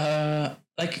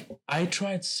 Like I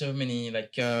tried so many,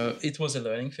 like it was a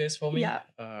learning phase for me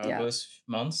those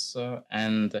months,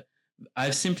 and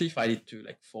I've simplified it to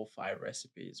like 4 or 5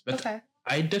 recipes, but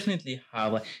I definitely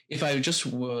have, like, if I just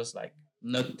was like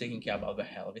not taking care about the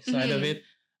healthy side of it,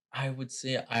 I would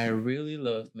say I really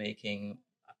love making.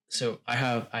 So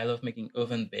I love making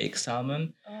oven baked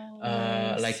salmon,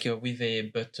 like with a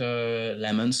butter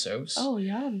lemon sauce. Oh,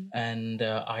 yum! And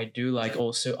I do like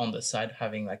also on the side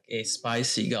having like a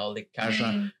spicy garlic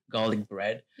Cajun garlic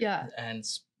bread. Yeah. And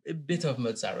a bit of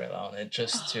mozzarella on it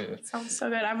just to. It sounds so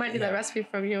good. I might need that recipe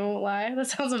from you. Won't lie. That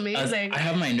sounds amazing. I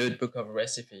have my notebook of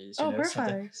recipes.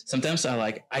 Perfect. Sometimes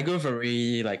I go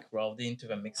very like rowdy into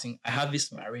the mixing. I have this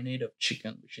marinade of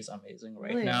chicken, which is amazing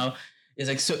now. It's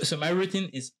like so my routine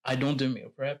is I don't do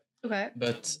meal prep. Okay.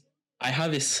 But I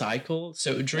have a cycle.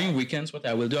 So during weekends, what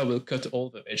I will do, I will cut all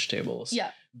the vegetables.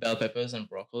 Yeah. Bell peppers and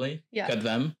broccoli. Yeah. Cut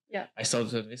them. Yeah. I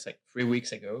started this like 3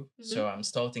 weeks ago. So I'm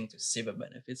starting to see the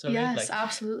benefits of it. Yes,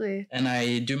 absolutely. And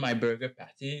I do my burger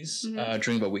patties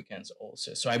during the weekends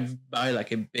also. So I buy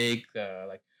like a big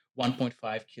like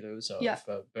 1.5 kilos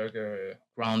of burger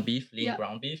ground beef, lean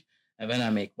ground beef. And then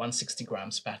I make 160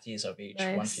 grams patties of each,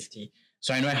 150.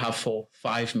 So I know I have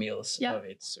 5 meals of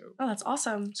it. So that's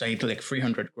awesome. So I eat like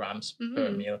 300 grams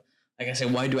per meal. Like I say,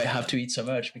 why do I have to eat so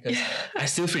much? Because I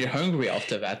still feel hungry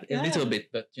after that a little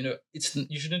bit. But you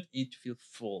shouldn't eat to feel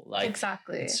full. Like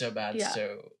exactly, it's so bad. Yeah.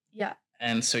 So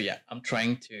and so I'm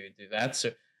trying to do that.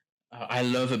 So I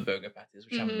love the burger patties,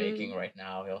 which I'm making right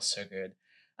now. They're so good.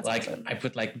 That's like awesome. I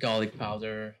put like garlic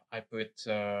powder. I put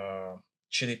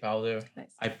chili powder.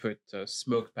 Nice. I put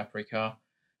smoked paprika.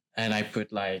 And I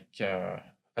put like,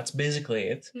 that's basically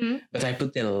it. But I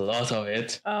put a lot of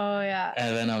it. Oh, yeah.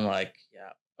 And then I'm like,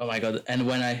 oh my God. And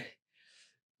when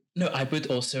I put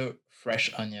also fresh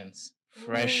onions,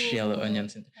 fresh yellow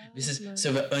onions.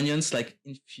 So the onions like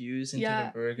infuse into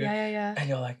the burger. Yeah.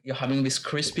 And you're having this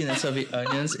crispiness of the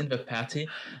onions in the patty.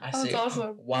 That's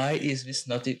awesome. Why is this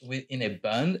not in a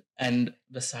bun? And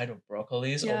the side of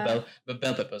broccolis or the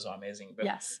bell peppers are amazing. But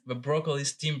the broccolis,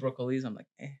 steamed broccolis, I'm like,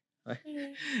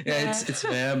 it's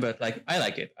there, but like I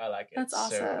like it. That's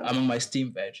awesome. So among my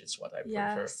steamed veg, it's what I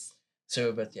prefer.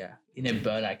 So, but in a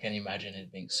bun, I can imagine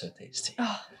it being so tasty.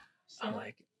 I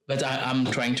like it. But I'm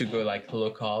trying to go like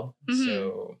low carb,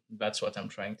 so that's what I'm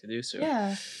trying to do. So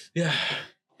yeah.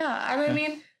 I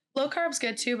mean, low carb's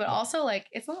good too, but also like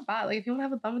it's not bad. Like if you want to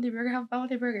have a bun with your burger, have a bun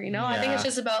with your burger. I think it's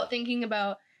just about thinking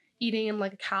about eating in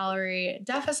like a calorie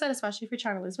deficit, especially if you're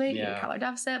trying to lose weight, eat a calorie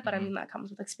deficit. But I mean, that comes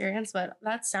with experience. But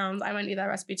I might need that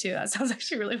recipe too. That sounds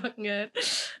actually really fucking good.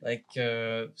 Like,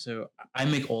 so I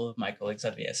make all of my colleagues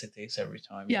at the SATs every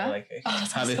time. Yeah. Like,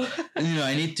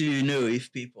 I need to know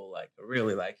if people like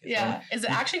really like it. Yeah. Is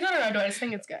it actually good or do I just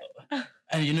think it's good?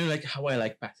 And like how I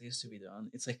like patties to be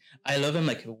done. It's like, I love them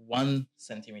like 1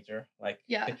 centimeter. Like,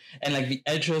 and like the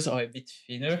edges are a bit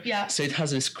thinner. Yeah. So it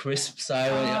has this crisp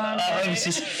side.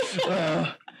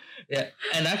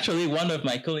 And actually one of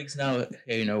my colleagues now,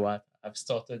 hey, you know what? I've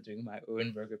started doing my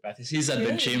own burger patties. He's at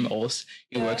the gym also.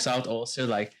 He works out also.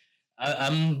 Like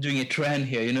I'm doing a trend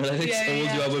here, like it's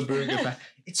all do our burger patty.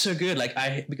 It's so good. Like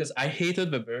because I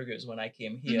hated the burgers when I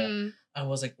came here. I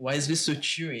was like, why is this so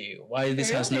chewy? Why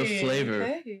this has no flavor?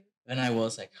 Okay. And I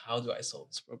was like, how do I solve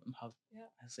this problem?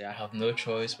 I say I have no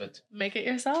choice but make it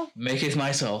yourself. Make it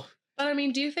myself. But I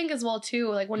mean, do you think as well too,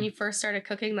 like when you first started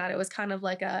cooking, that it was kind of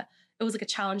like a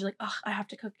challenge, like, oh, I have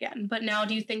to cook again. But now,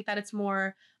 do you think that it's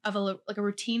more of a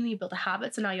routine, and you build a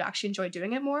habit, so now you actually enjoy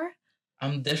doing it more?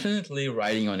 I'm definitely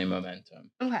riding on a momentum.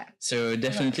 Okay. So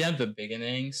definitely at the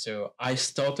beginning. So I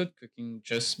started cooking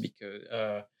just because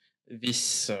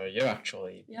this year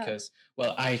actually, Yeah. because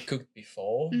well I cooked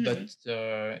before, Mhm. but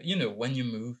you know, when you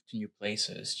move to new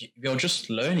places, you're just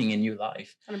learning a new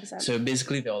life. 100%. So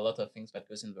basically, there are a lot of things that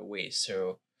goes in the way.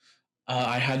 So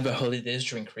I had the holidays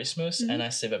during Christmas, and I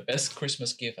said the best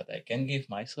Christmas gift that I can give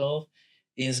myself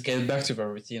is get back to the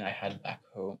routine I had back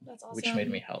home, That's awesome. which made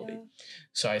me healthy. Yeah.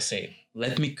 So I say,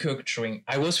 let me cook during.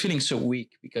 I was feeling so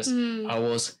weak because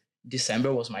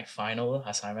December was my final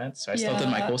assignment, so I started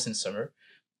my course in summer,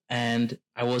 and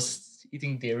I was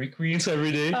eating Dairy Queens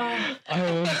every day.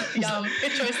 Yum.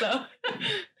 Good choice though.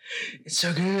 It's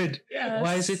so good. Yes.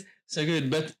 Why is it so good?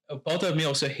 But a part of me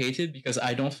also hated because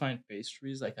I don't find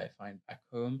pastries like I find back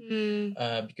home.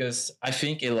 Because I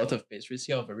think a lot of pastries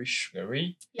here are very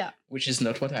sugary. Yeah. Which is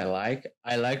not what I like.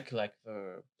 I like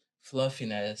the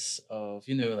fluffiness of,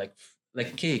 you know,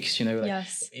 like cakes, you know, like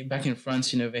Yes. back in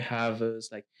France, you know, they have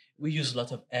those, like, we use a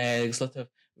lot of eggs, a lot of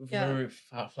very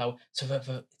flour. So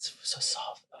it's so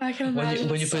soft. I can imagine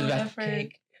when you put so that different.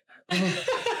 cake.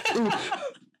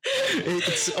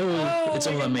 It's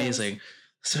all amazing.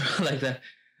 So like that.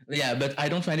 Yeah, but I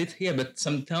don't find it here. But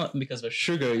sometimes because the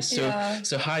sugar is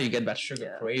so high, you get that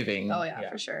sugar craving. Oh yeah,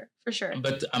 for sure.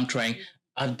 But I'm trying.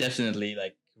 I've definitely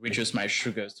like reduced my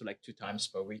sugars to like 2 times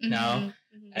per week now,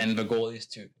 and the goal is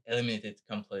to eliminate it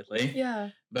completely. Yeah.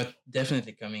 But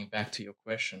definitely coming back to your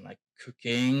question, like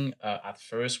cooking at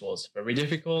first was very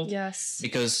difficult. Yes.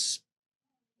 Because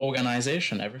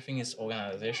everything is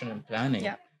organization and planning.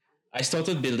 Yeah. I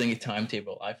started building a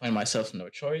timetable. I find myself no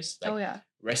choice. Like,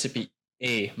 recipe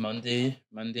A, Monday,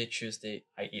 Tuesday,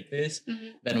 I eat this.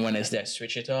 Then Wednesday, I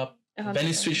switch it up. Then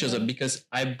it switches up because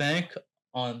I bank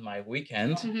on my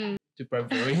weekend to prep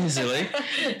very easily.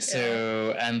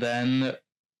 So, and then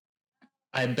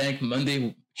I bank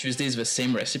Monday, Tuesday is the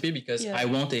same recipe because I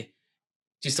want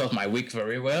to start my week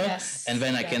very well. Yes. And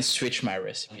then I can switch my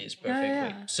recipes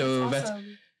perfectly. So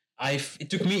awesome. it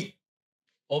took me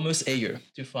almost a year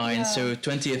to find. So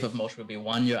 20th of March will be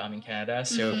 1 year. I'm in Canada.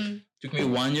 So it took me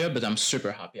 1 year, but I'm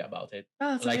super happy about it.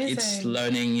 Oh, that's like amazing. It's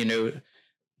learning, you know,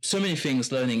 so many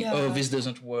things, learning, oh, this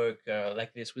doesn't work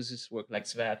like this, this work like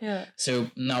that. Yeah. So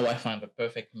now I find the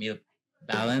perfect meal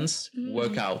balance,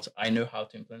 workout. I know how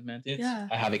to implement it. Yeah.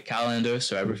 I have a calendar,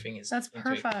 so everything is That's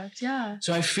perfect. Yeah.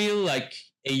 So I feel like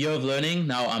a year of learning,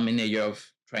 now I'm in a year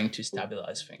of trying to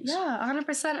stabilize things. Yeah,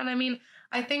 100%. And I mean,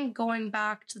 I think going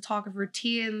back to the talk of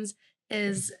routines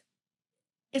is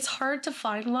it's hard to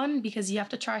find one because you have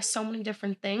to try so many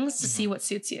different things to see what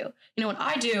suits you. You know, what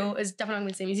I do is definitely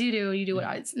the same as you do. You do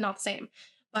what it's not the same.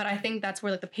 But I think that's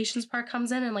where like the patience part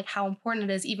comes in and like how important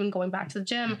it is, even going back to the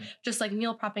gym, just like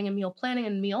meal prepping and meal planning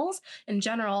and meals in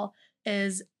general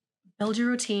is build your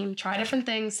routine, try different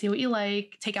things, see what you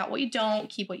like, take out what you don't,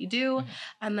 keep what you do,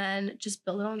 and then just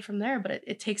build it on from there. But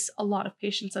it takes a lot of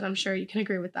patience, and I'm sure you can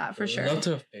agree with that for sure. A lot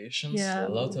of patience, a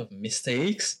lot of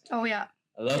mistakes. Oh, yeah.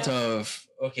 A lot of,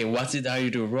 okay, what did I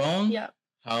do wrong? Yeah.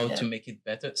 How to make it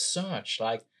better? So much.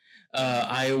 Like,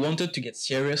 I wanted to get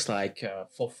serious, like,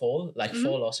 for fall. Like,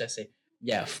 fall also, I say,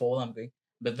 fall, I'm going.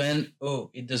 But then,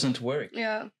 it doesn't work.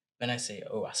 Yeah. Then I say,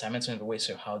 assignments on the way,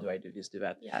 so how do I do this, do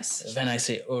that? Yes. Then I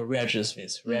say, readjust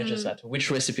this, readjust that.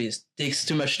 Which recipes takes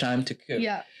too much time to cook?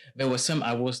 Yeah. There was some,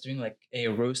 I was doing like a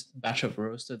batch of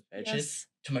roasted veggies. Yes.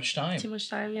 Too much time.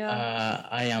 Yeah.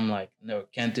 I am like, no,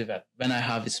 can't do that. Then I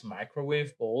have this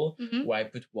microwave bowl where I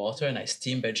put water and I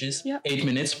steam veggies. 8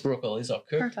 minutes, broccolis are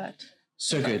cooked. Perfect.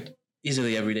 So good.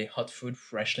 Easily every day, hot food,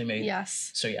 freshly made. Yes.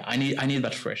 So yeah, I need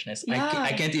that freshness. Yeah,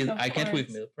 I can't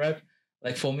with meal prep.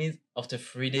 Like for me, after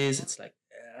 3 days, it's like,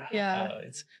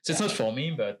 it's not for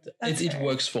me, but it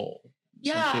works for.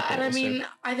 Yeah, and I mean,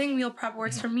 I think meal prep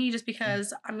works for me just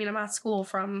because, I mean, I'm at school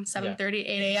from 7:30,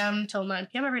 8 a.m. till 9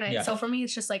 p.m. every night. So for me,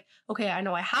 it's just like, okay, I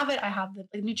know I have it. I have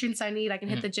the nutrients I need. I can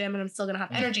hit the gym and I'm still going to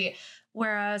have energy.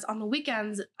 Whereas on the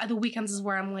weekends is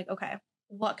where I'm like, okay,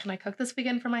 what can I cook this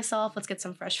weekend for myself? Let's get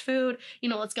some fresh food. You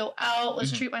know, let's go out.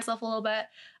 Let's treat myself a little bit.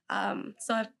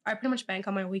 So I pretty much bank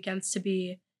on my weekends to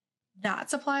be that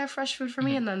supply of fresh food for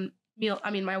me. And then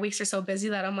my weeks are so busy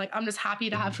that I'm like, I'm just happy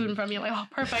to have food in front of me. I'm like, oh,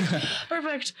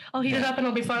 perfect. I'll heat it up and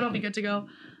it'll be fun. I'll be good to go.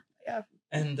 Yeah.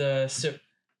 And so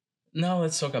now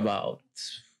let's talk about,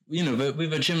 you know,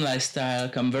 with a gym lifestyle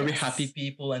come very happy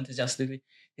people, enthusiastically.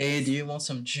 Hey, do you want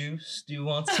some juice? Do you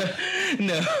want some?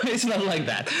 No, it's not like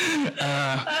that.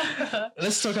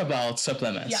 Let's talk about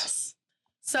supplements. Yes.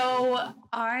 So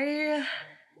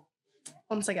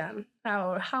once again,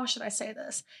 how should I say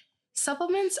this?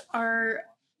 Supplements are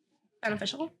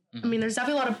beneficial. I mean, there's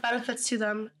definitely a lot of benefits to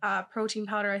them. Protein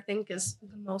powder, I think, is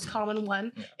the most common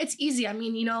one. Yeah. It's easy. I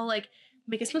mean, like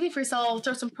make a smoothie for yourself,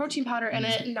 throw some protein powder in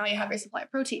it, and now you have your supply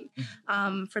of protein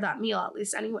for that meal, at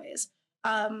least anyways.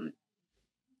 But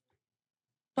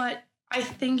I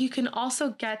think you can also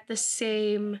get the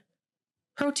same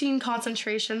protein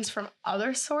concentrations from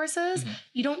other sources.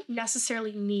 You don't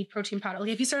necessarily need protein powder. Like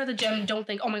if you start at the gym, don't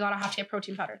think, oh my God, I have to get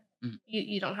protein powder.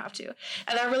 You don't have to.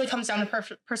 And that really comes down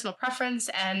to personal preference,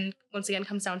 and once again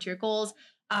comes down to your goals.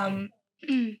 I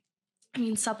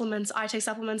mean, supplements. I take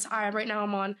supplements. Right now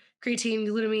I'm on creatine,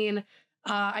 glutamine.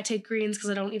 I take greens because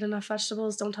I don't eat enough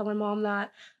vegetables. Don't tell my mom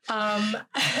that.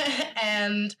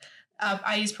 And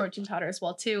I use protein powder as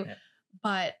well too. Yeah.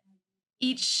 But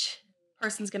each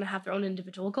person's going to have their own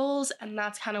individual goals, and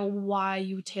that's kind of why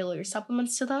you tailor your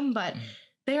supplements to them. But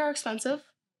they are expensive.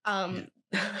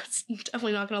 It's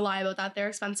definitely not going to lie about that. They're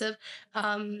expensive.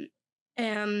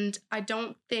 And I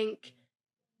don't think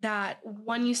that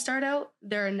when you start out,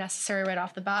 they're necessary right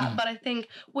off the bat. But I think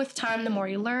with time, the more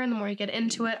you learn, the more you get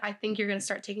into it, I think you're going to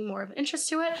start taking more of an interest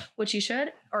to it, which you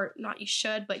should, or not you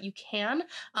should, but you can.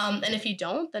 And if you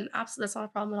don't, then absolutely that's not a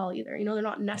problem at all either. They're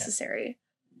not necessary.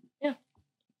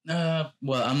 Well,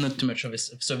 I'm not too much of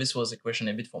this. So this was a question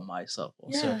a bit for myself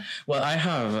also. Yeah. Well, I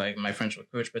have my friends were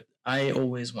coach, but I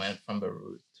always went from the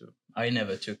route to, I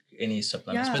never took any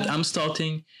supplements, but I'm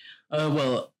starting,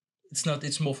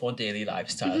 it's more for daily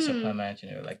lifestyle supplement,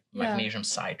 like magnesium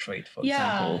citrate, for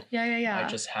example. I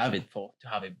just have it to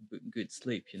have a good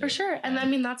sleep, For sure. And I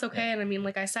mean, that's okay. And I mean,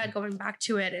 like I said, going back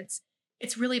to it,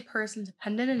 it's really person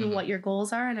dependent and what your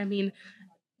goals are. And I mean,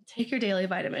 take your daily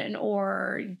vitamin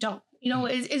or don't.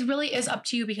 It really is up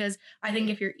to you, because I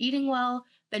think if you're eating well,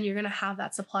 then you're going to have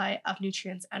that supply of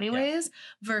nutrients anyways,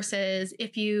 versus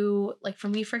if you, like for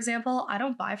me, for example, I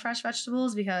don't buy fresh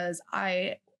vegetables because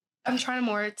I'm trying to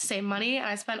more save money, and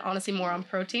I spend honestly more on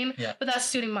protein, but that's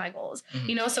suiting my goals,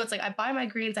 so it's like I buy my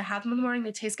greens, I have them in the morning,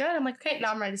 they taste good. I'm like, okay,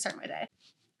 now I'm ready to start my day.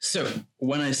 So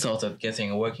when I started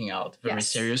working out very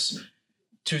serious,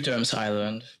 2 terms I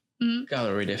learned.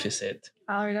 Calorie deficit.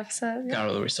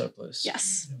 Calorie surplus.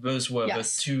 Yes. Those were the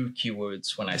 2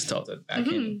 keywords when I started back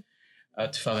in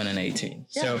 2018.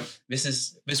 Yeah. So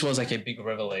this was like a big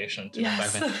revelation to me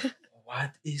back then.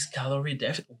 What is calorie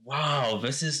deficit? Wow,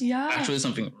 this is actually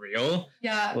something real.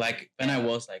 Yeah. Like, and I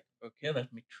was like, okay,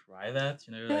 let me try that.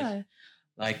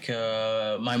 Like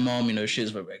my mom, she's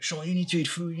very like, sure, you need to eat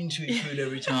food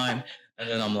every time. And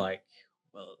then I'm like,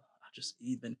 well, just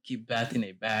eat and keep that in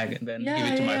a bag and then give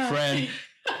it to my friend.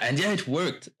 And it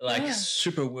worked,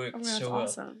 super worked so well.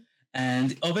 Awesome.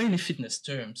 And are there any fitness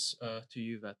terms to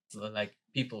you that like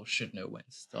people should know when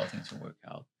starting to work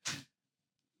out?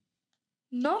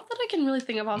 Not that I can really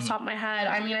think of off the top of my head.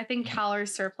 I mean, I think calorie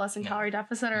surplus and calorie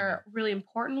deficit are really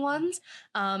important ones.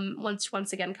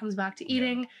 Once again comes back to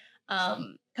eating,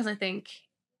 because I think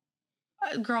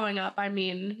growing up, I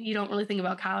mean, you don't really think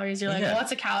about calories. You're like, well,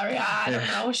 what's a calorie? I don't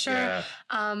know, sure. Yeah.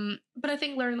 But I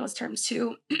think learning those terms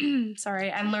too,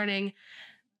 and learning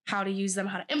how to use them,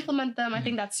 how to implement them, I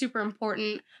think that's super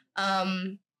important.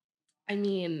 I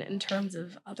mean, in terms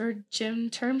of other gym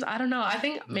terms, I don't know. I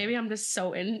think maybe I'm just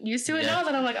so used to it now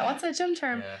that I'm like, oh, what's a gym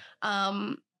term?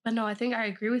 Yeah. But no, I think I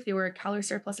agree with you where calorie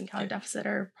surplus and calorie deficit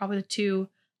are probably the 2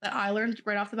 that I learned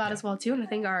right off the bat as well too, and I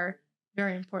think are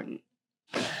very important.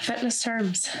 Fitness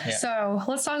terms. Yeah. So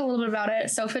let's talk a little bit about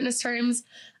it. So fitness terms,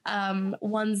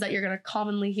 ones that you're going to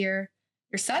commonly hear,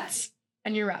 your sets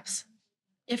and your reps.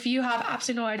 If you have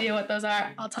absolutely no idea what those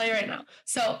are, I'll tell you right now.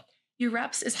 So your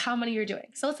reps is how many you're doing.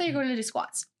 So let's say you're going to do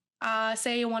squats.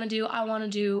 Say I want to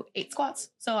do 8 squats.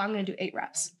 So I'm going to do 8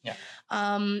 reps. Yeah.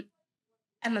 And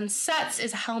then sets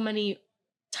is how many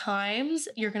times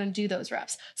you're going to do those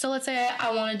reps. So let's say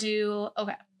I want to do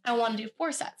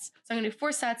 4 sets. So I'm going to do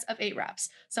 4 sets of 8 reps.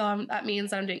 So that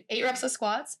means that I'm doing 8 reps of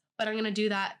squats, but I'm going to do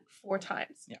that 4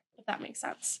 times, if that makes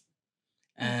sense.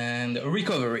 And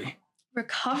recovery.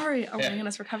 Recovery. Oh my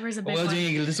goodness, recovery is a big one. We're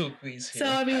doing a little quiz here.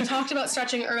 So, I mean, we talked about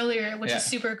stretching earlier, which is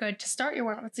super good to start your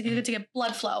warm-up. It's good to get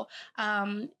blood flow.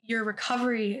 Your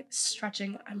recovery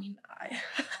stretching, I mean,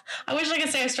 I wish I could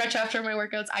say I stretch after my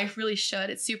workouts. I really should.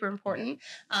 It's super important.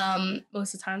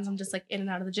 Most of the times I'm just like in and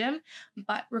out of the gym,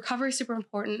 but recovery is super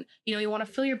important. You want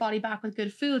to fill your body back with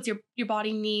good foods. Your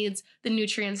body needs the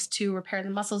nutrients to repair the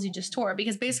muscles you just tore,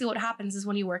 because basically what happens is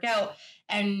when you work out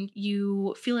and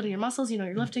you feel it in your muscles,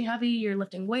 you're lifting heavy, you're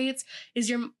lifting weights, is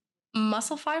your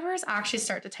muscle fibers actually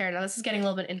start to tear. Now this is getting a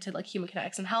little bit into like human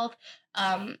kinetics and health.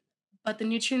 but the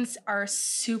nutrients are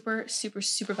super, super,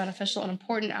 super beneficial and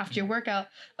important after your workout.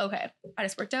 Okay, I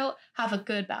just worked out, have a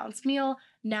good balanced meal.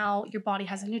 Now your body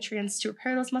has the nutrients to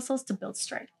repair those muscles to build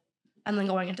strength. And then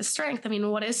going into strength, I mean,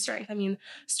 what is strength? I mean,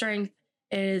 strength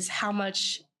is how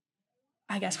much,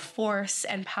 I guess, force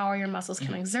and power your muscles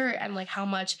can exert, and like how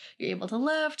much you're able to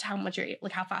lift, how much you're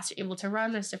like how fast you're able to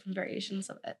run. There's different variations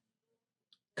of it.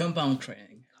 Compound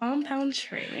training. So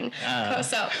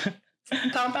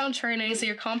compound training. So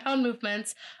your compound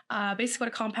movements, basically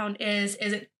what a compound is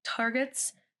it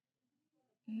targets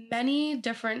many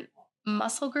different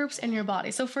muscle groups in your body.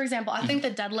 So for example, I think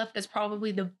the deadlift is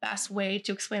probably the best way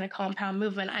to explain a compound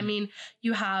movement. I mean,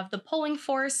 you have the pulling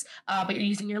force, but you're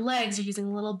using your legs, you're using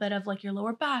a little bit of like your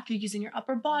lower back, you're using your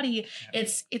upper body. Yeah.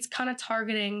 It's kind of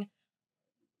targeting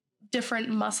different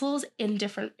muscles in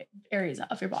different areas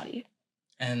of your body.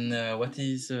 And what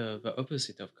is the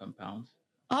opposite of compound?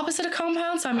 Opposite of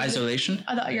compound? So I mean, isolation?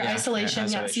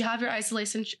 Isolation, yes. You have your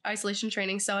isolation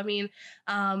training. So I mean,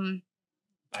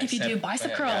 if you do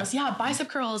bicep curls, bicep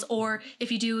curls, or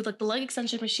if you do like the leg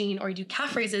extension machine, or you do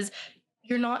calf raises,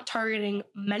 you're not targeting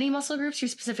many muscle groups, you're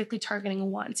specifically targeting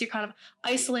one. So you're kind of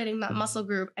isolating that muscle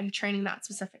group and training that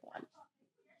specific one.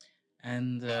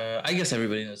 And I guess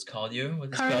everybody knows cardio.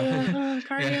 What is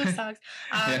cardio sucks.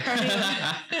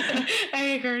 Cardio. I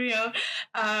hate cardio.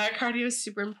 Cardio is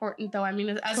super important, though. I mean,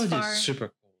 as far super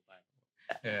cool.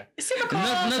 Yeah. Super cool.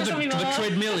 Not the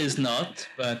treadmill is not,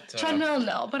 but treadmill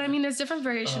no. But I mean, there's different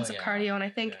variations of cardio, and I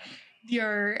think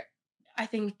I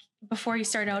think before you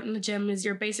start out in the gym, is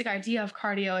your basic idea of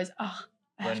cardio is I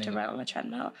have to run on the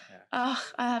treadmill. I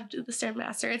have to do the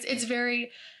Stairmaster. It's very.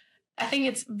 I think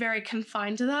it's very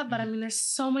confined to that, but I mean, there's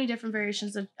so many different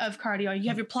variations of cardio. You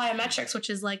have your plyometrics, which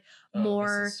is like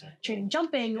more training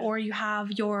jumping, or you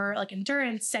have your like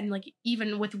endurance, and like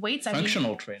even with weights,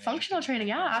 functional training.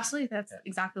 Yeah, absolutely. That's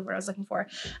exactly what I was looking for.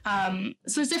 So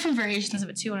there's different variations of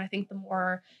it too. And I think the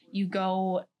more you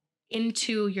go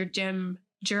into your gym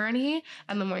journey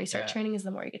and the more you start training is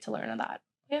the more you get to learn of that.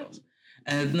 Yeah.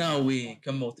 And now we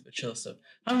come more to the chill stuff.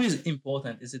 How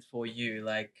important is it for you,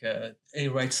 like a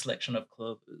right selection of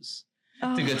clothes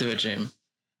to go to a gym?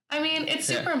 I mean, it's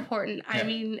super important. I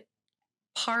mean,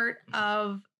 part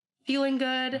of feeling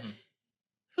good,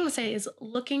 I don't want to say is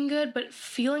looking good, but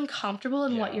feeling comfortable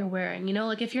in what you're wearing. You know,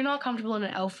 like if you're not comfortable in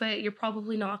an outfit, you're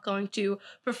probably not going to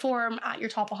perform at your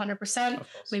top 100%,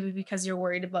 maybe because you're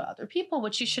worried about other people,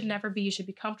 which you should never be. You should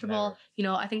be comfortable. Never. You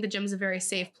know, I think the gym is a very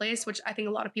safe place, which I think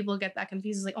a lot of people get that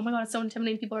confused. It's like, oh my God, it's so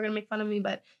intimidating. People are going to make fun of me.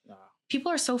 But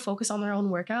people are so focused on their own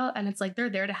workout, and it's like they're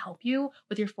there to help you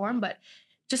with your form, but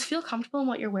just feel comfortable in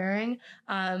what you're wearing.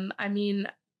 I mean,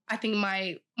 I think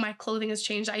my clothing has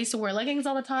changed. I used to wear leggings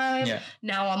all the time. Yeah.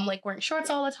 Now I'm like wearing shorts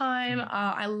all the time.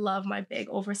 I love my big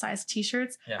oversized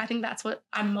t-shirts. Yeah. I think that's what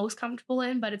I'm most comfortable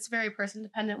in, but it's very person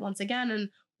dependent once again and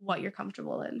what you're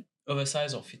comfortable in.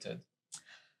 Oversized or fitted?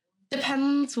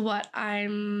 Depends what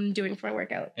I'm doing for my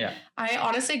workout. Yeah. I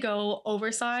honestly go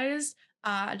oversized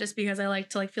just because I like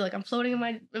to like feel like I'm floating in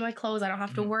my clothes. I don't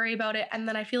have to worry about it. And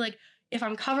then I feel like if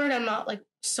I'm covered, I'm not like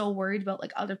so worried about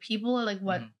like other people or like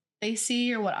what they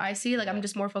see or what I see. Like I'm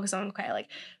just more focused on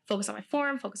focus on my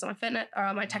form, focus on my fitness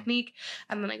or my technique,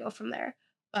 and then I go from there.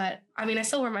 But I mean, I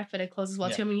still wear my fitted clothes as well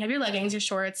too. I mean, you have your leggings, your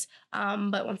shorts,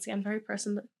 but once again, very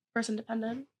person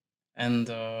dependent. And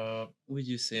would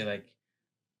you say like,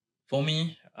 for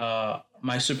me,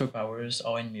 my superpowers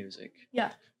are in music. Yeah.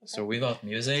 Okay. So without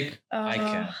music, I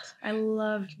can't. I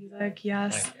love music.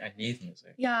 Yes. I need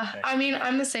music. Yeah. Okay. I mean,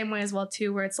 I'm the same way as well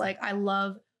too, where it's like I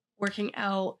love working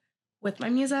out with my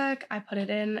music. I put it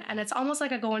in, and it's almost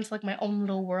like I go into like my own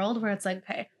little world where it's like,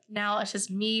 okay, now it's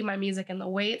just me, my music, and the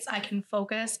weights. I can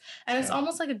focus, and it's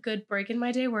almost like a good break in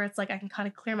my day where it's like I can kind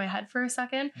of clear my head for a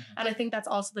second. And I think that's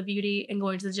also the beauty in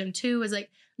going to the gym too, is like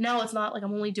now it's not like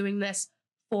I'm only doing this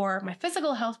for my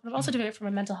physical health, but I'm also doing it for my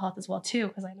mental health as well too,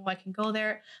 because I know I can go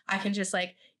there, I can just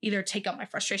like either take out my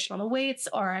frustration on the weights,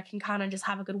 or I can kind of just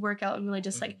have a good workout and really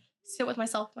just like sit with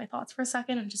myself, my thoughts for a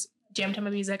second, and just jam to my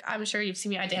music. I'm sure you've seen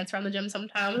me. I dance around the gym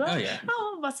sometimes. Oh yeah.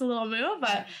 Oh, bust a little move,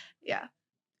 but yeah.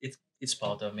 It's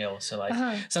part of me also. Like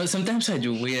so sometimes I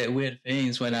do weird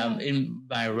things when I'm in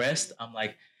my rest. I'm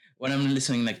like when I'm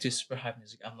listening like to super hype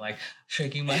music, I'm like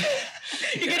shaking my.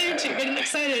 You're getting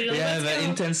excited. You're like, the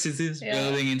intensity is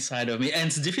building inside of me, and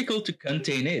it's difficult to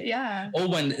contain it. Yeah. Or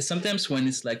sometimes when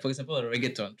it's like, for example, a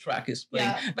reggaeton track is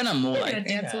playing, but I'm more like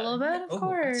dance a little bit. Of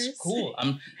course. That's cool.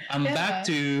 I'm back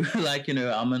to like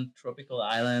I'm on tropical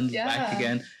island, back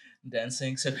again,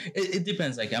 dancing. So it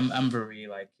depends. Like I'm very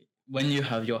like when you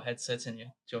have your headsets and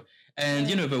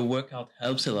the workout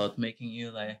helps a lot, making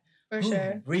you like For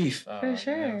sure. Brief. For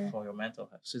sure. For your mental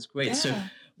health. So it's great. So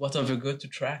what are the go-to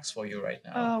tracks for you right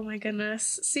now? Oh my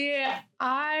goodness. See,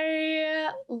 I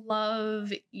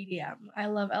love EDM. I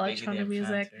love electronic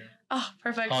music. Oh,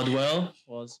 perfect. Hardwell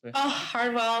was.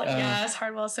 Hardwell. Yes,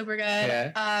 Hardwell's super good.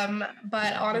 Yeah.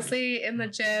 But honestly, in the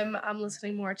gym, I'm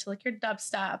listening more to like your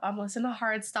dubstep. I'm listening to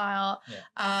hardstyle.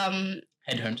 Yeah.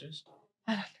 Headhunters.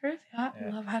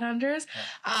 Headhunters, love Headhunters.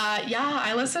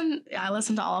 I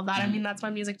listen to all of that. I mean, that's my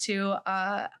music too.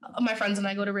 My friends and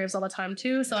I go to raves all the time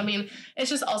too. So I mean, it's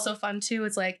just also fun too.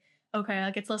 It's like, okay, I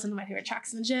get to listen to my favorite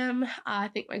tracks in the gym. I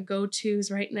think my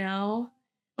go-tos right now.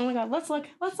 Oh my god, let's look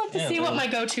to see what my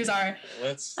go-tos are.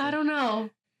 I don't know.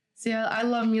 See, I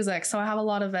love music, so I have a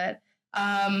lot of it.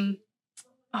 I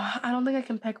don't think I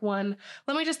can pick one.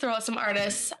 Let me just throw out some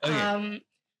artists. Okay.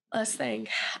 Let's think.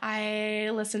 I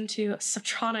listen to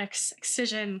Subtronics,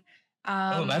 Excision.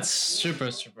 That's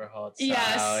super hard.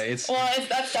 Yes.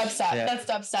 That's dubstep. Yeah. That's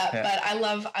dubstep. Yeah. But I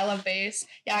love bass.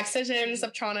 Yeah, Excision,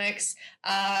 Subtronics.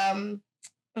 Oh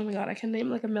my god, I can name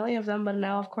like a million of them, but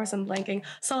now of course I'm blanking.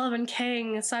 Sullivan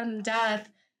King, Sudden Death.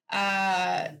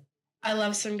 I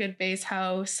love some good bass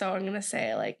house, so I'm gonna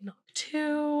say like Knock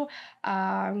 2.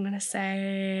 I'm gonna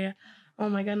say, oh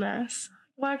my goodness,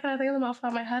 why can't I think of them off the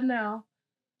top of my head now?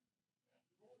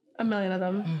 A million of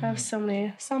them. I have so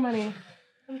many. I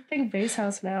think bass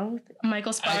house now.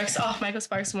 Michael Sparks. Michael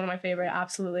Sparks is one of my favorite.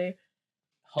 Absolutely.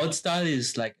 Hardstyle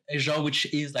is like a genre which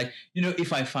is like,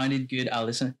 if I find it good, I'll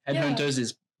listen. Headhunters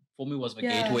is, for me, was the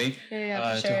gateway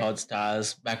to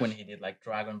hardstyles back when he did like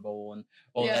Dragon Ball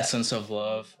or Essence of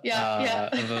Love.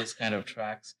 Those kind of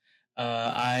tracks.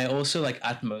 I also like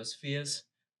Atmospheres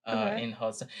in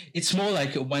hardstyle. It's more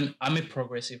like when I'm a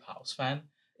progressive house fan.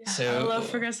 Yeah, so I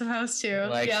love progressive house too.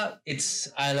 Like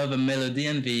I love the melody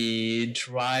and the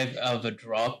drive of a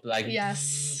drop. Like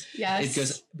it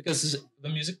goes, because the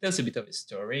music tells a bit of a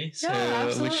story. So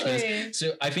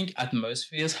so I think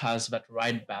Atmospheres has that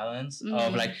right balance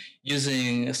of like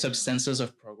using substances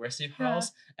of progressive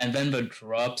house and then the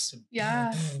drops of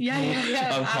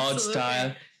hard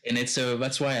style in it. So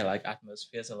that's why I like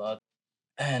Atmospheres a lot.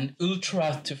 And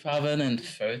Ultra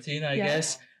 2013, I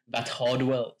guess. That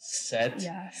Hardwell set,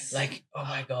 like, oh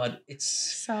my god, it's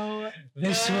so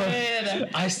this good. One,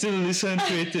 I still listen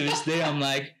to it to this day. I'm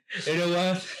like, you know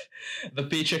what, the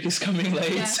paycheck is coming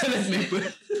late, so let me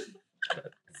put.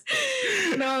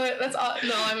 No, that's all.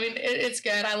 No, I mean it's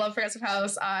good. I love progressive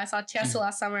house. I saw Tiesto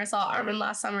last summer. I saw Armin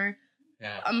last summer.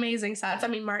 Yeah, amazing sets. I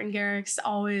mean, Martin Garrix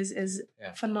always is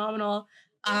phenomenal.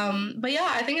 But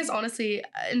yeah, I think it's honestly,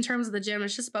 in terms of the gym,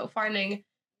 it's just about finding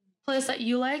playlist that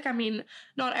you like. I mean,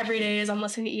 not every day is I'm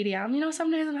listening to EDM.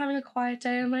 Some days I'm having a quiet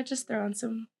day and I might just throw on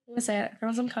some, throw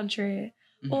on some country.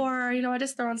 Or, I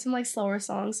just throw on some like slower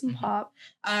songs, some pop.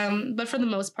 But for the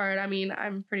most part, I mean,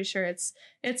 I'm pretty sure it's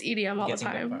EDM all the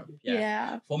time.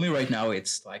 Yeah. For me right now,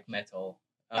 it's like metal.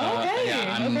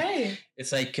 Okay.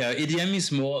 It's like EDM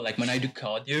is more like when I do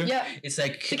cardio. Yeah. It's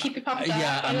like to keep you pumped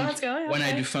up. Let's go. When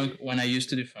I do when I used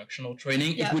to do functional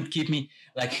training, it would keep me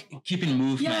like keep in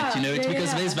movement. It's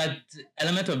because there's that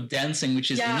element of dancing which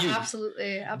is new.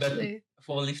 Absolutely. But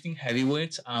for lifting heavy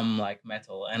weights, I'm like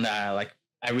metal, and I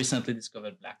recently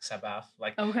discovered Black Sabbath,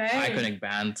 like iconic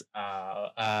band.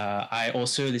 I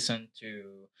also listen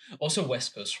to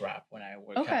West Coast rap when I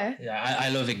work out. Yeah, I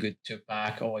love a good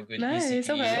Tupac or a good ECP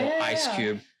or Ice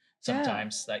Cube.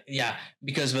 Sometimes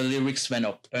because the lyrics when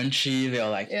are punchy, they're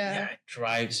like it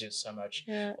drives you so much.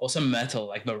 Yeah. Also metal,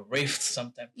 like the riffs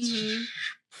sometimes. And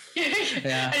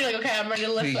you're like, okay, I'm ready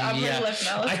to lift. I'm ready to lift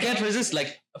now. I can't resist.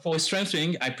 Like for strength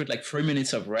training, I put like 3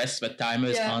 minutes of rest, but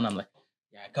timer's on. I'm like,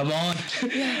 come on.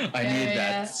 I need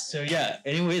that. So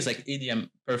anyways, like EDM,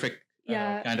 perfect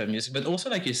kind of music. But also,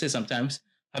 like you say, sometimes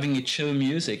having a chill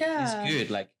music is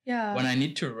good. Like when I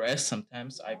need to rest,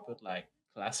 sometimes I put like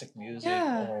classic music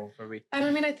or very. And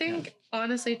I mean, I think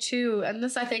honestly too, and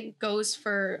this I think goes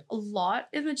for a lot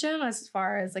in the gym as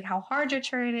far as like how hard you're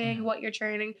training, what you're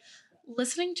training.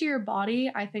 Listening to your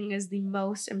body, I think, is the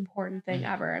most important thing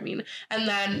ever. I mean, and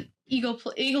then ego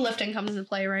lifting comes into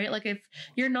play, right? Like if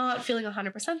you're not feeling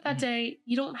 100% that day,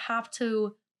 you don't have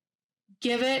to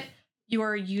give it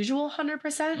your usual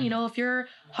 100%. If your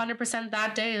 100%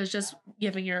 that day is just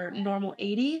giving your normal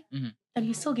 80, then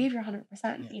you still gave your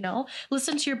 100%.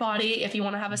 Listen to your body. If you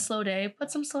want to have a slow day,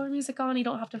 put some slower music on. You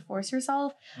don't have to force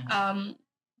yourself.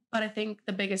 But I think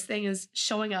the biggest thing is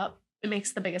showing up. It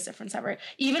makes the biggest difference ever.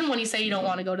 Even when you say you don't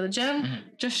want to go to the gym,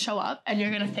 just show up and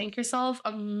you're going to thank yourself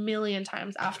a million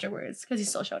times afterwards because you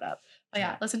still showed up.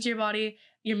 But listen to your body.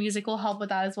 Your music will help with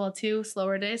that as well too.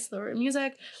 Slower days, slower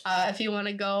music. If you want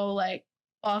to go like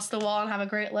boss the wall and have a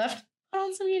great lift, put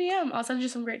on some EDM. I'll send you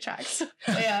some great tracks.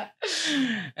 Yeah.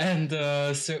 And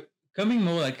so coming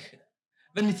more like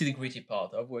the nitty-gritty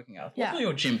part of working out. What are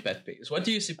your gym pet peeves? What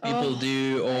do you see people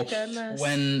do, or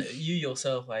when you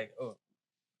yourself like,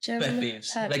 gym pet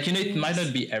peeves? Like, it might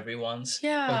not be everyone's.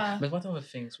 Yeah. But what are the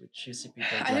things which you see people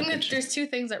do? I think that there's two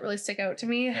things that really stick out to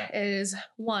me. Is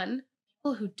one,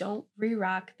 people who don't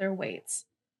re-rack their weights.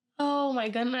 Oh my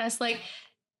goodness. Like,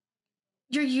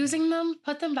 you're using them,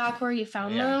 put them back where you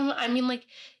found them. I mean, like,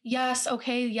 yes,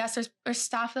 there's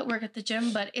staff that work at the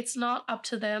gym, but it's not up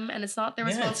to them, and it's not their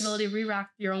responsibility to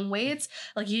re-rack your own weights.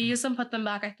 Like, you use them, put them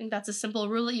back. I think that's a simple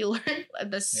rule that you learn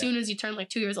as soon as you turn like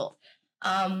 2 years old.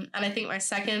 And I think my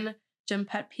second gym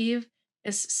pet peeve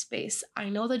is space. I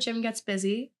know the gym gets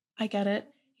busy. I get it.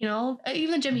 You know,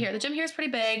 even the gym here is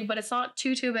pretty big, but it's not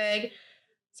too big.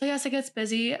 So yes, it gets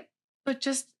busy, but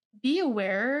just be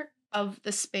aware of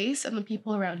the space and the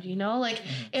people around you, you know? Like,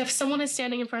 if someone is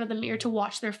standing in front of the mirror to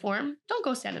watch their form, don't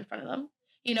go stand in front of them,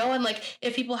 you know? And, like,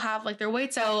 if people have, like, their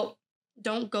weights out,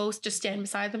 don't go just stand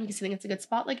beside them because you think it's a good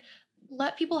spot. Like,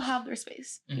 let people have their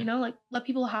space, you know? Like, let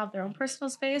people have their own personal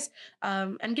space,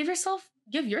 and give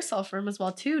yourself room as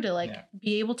well, too, to, like,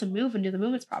 be able to move and do the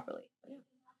movements properly. Yeah.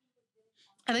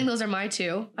 I think those are my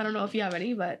two. I don't know if you have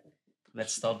any, but...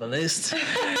 Let's start the list.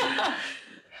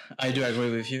 I do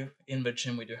agree with you. In the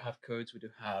gym, we do have codes. We do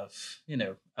have,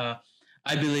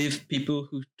 I believe people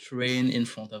who train in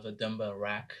front of a dumbbell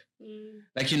rack,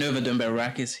 like, the dumbbell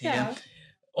rack is here,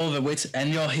 all the weights,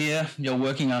 and you're here, you're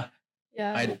working out.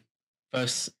 Yeah.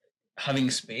 First,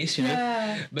 having space,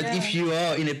 But if you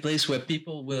are in a place where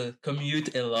people will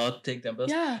commute a lot, take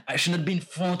dumbbells, I should not be in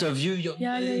front of you.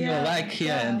 You're like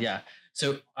here, and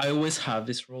So I always have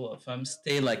this rule of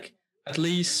stay like at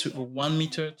least 1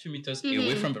 meter, 2 meters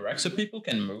away from the rack, so people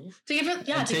can move. To give it,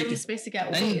 to give them space to get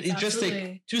away. And it just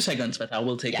takes 2 seconds, but I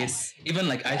will take it. Even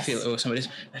like I feel, somebody's,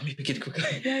 let me pick it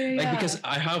quickly. Because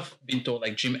I have been told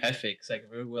like gym ethics, like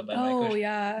very well by my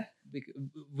coach.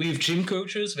 With gym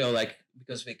coaches, they're like,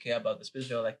 because they care about the space,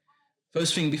 they're like,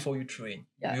 first thing before you train,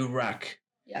 you rack.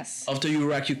 Yes. After you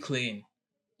rack, you clean.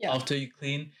 After you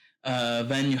clean,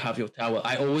 then you have your towel.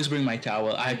 I always bring my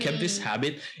towel. I kept this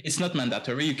habit. It's not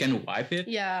mandatory. You can wipe it.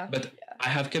 But I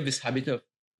have kept this habit of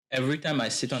every time I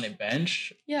sit on a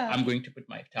bench, I'm going to put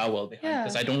my towel behind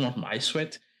because I don't want my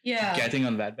sweat getting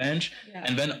on that bench.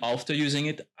 And then after using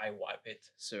it, I wipe it.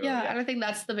 So and I think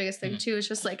that's the biggest thing too. It's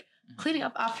just like cleaning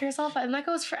up after yourself. And that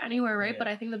goes for anywhere, right? But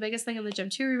I think the biggest thing in the gym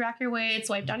too, re-rack your weights,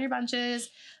 wipe down your benches.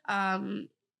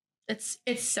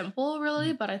 It's simple,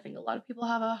 really, but I think a lot of people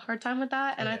have a hard time with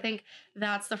that. And I think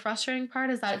that's the frustrating part,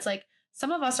 is that it's like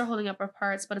some of us are holding up our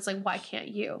parts, but it's like, why can't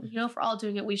you? You know, if we're all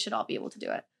doing it, we should all be able to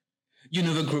do it. You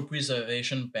know, the group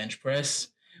reservation bench press,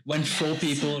 when 4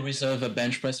 people reserve a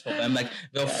bench press for them, like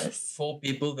they're 4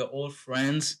 people, they're all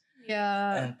friends.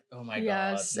 And oh my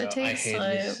God, no, it takes time.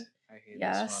 I hate this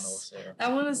one also.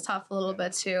 That one is tough a little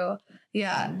bit too.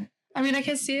 I mean, I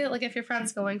can see it, like, if your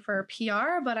friend's going for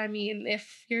PR, but I mean,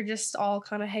 if you're just all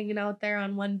kind of hanging out there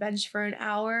on one bench for an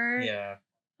hour.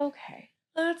 Okay.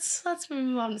 Let's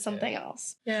move on to something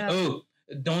else. Oh,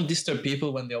 don't disturb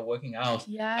people when they're working out.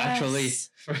 Actually.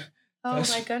 Oh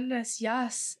my goodness,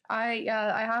 yes. I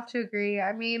have to agree.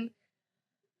 I mean,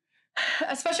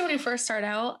 especially when you first start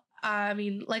out, I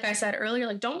mean, like I said earlier,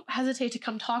 like, don't hesitate to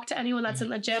come talk to anyone that's in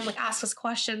the gym, like, ask us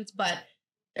questions, but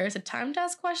there's a time to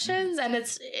ask questions, and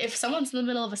it's, if someone's in the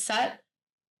middle of a set,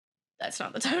 that's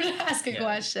not the time to ask a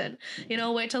question. You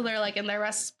know, wait till they're like in their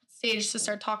rest stage to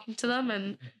start talking to them,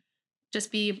 and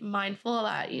just be mindful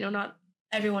that, not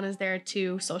everyone is there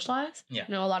to socialize. You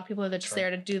know, a lot of people are just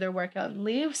there to do their workout and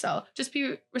leave. So just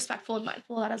be respectful and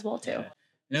mindful of that as well too.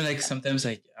 You know, like sometimes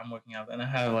like I'm working out and I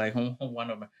have like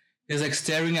one of my, he's like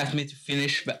staring at me to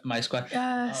finish my squat.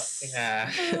 I'm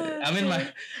in my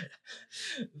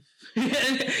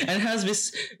and has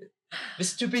this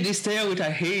stupid stare which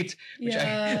I hate. Which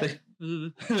I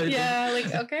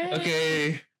like,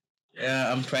 okay.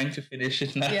 Yeah, I'm trying to finish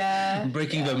it now.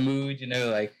 Breaking the mood,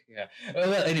 like,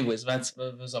 Well, anyways,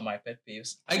 those are my pet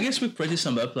peeves. I guess we pretty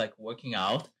sum up like working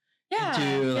out.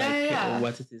 Into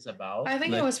what it is about. I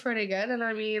think it was pretty good, and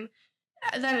I mean,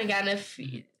 then again, I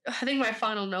think my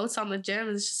final notes on the gym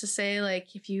is just to say,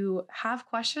 like, if you have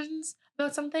questions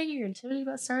about something, you're intimidated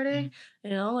about starting,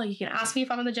 like, you can ask me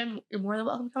if I'm in the gym. You're more than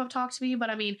welcome to come talk to me. But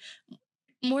I mean,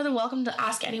 more than welcome to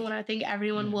ask anyone. I think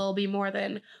everyone will be more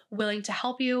than willing to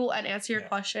help you and answer your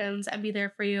questions and be there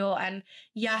for you. And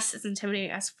yes, it's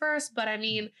intimidating at first, but I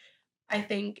mean, I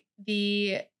think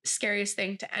the scariest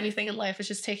thing to anything in life is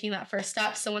just taking that first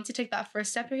step. So once you take that first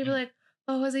step, you're gonna be like,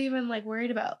 what was I even like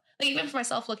worried about? Like, even for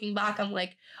myself looking back, I'm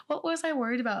like, what was I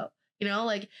worried about? You know,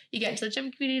 like you get into the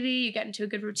gym community, you get into a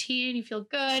good routine, you feel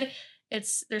good.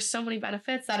 There's so many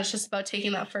benefits that it's just about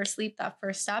taking that first leap, that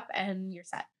first step, and you're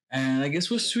set. And I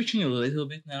guess we're switching a little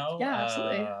bit now. Yeah,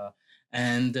 absolutely.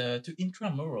 And to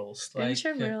intramurals.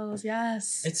 Intramurals,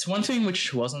 yes. It's one thing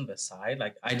which wasn't the side.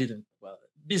 Like I didn't,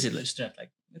 busy student, like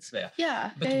it's there.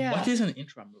 Yeah. But what is an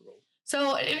intramural?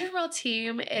 So an intramural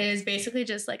team is basically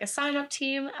just like a sign-up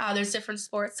team. There's different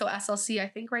sports. So SLC, I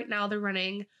think right now they're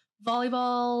running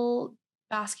volleyball,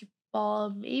 basketball,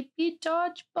 maybe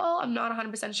dodgeball. I'm not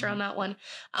 100% sure on that one.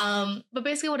 But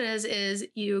basically what it is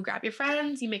you grab your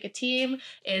friends, you make a team.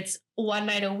 It's one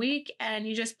night a week, and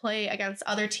you just play against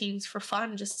other teams for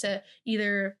fun, just to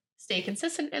either stay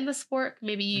consistent in the sport.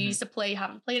 Maybe you used to play, you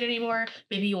haven't played anymore.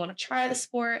 Maybe you want to try the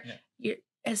sport. Yeah.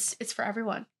 It's for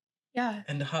everyone. Yeah.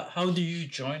 And how do you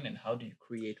join and how do you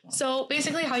create one? So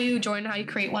basically how you join, how you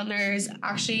create one, there's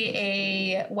actually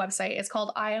a website. It's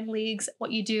called IM Leagues.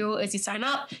 What you do is you sign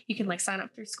up. You can like sign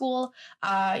up through school.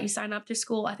 I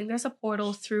think there's a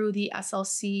portal through the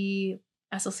slc.me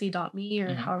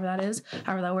or however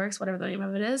that works, whatever the name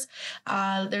of it is.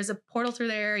 There's a portal through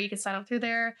there. You can sign up through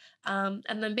there. And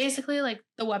then basically like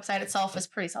the website itself is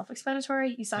pretty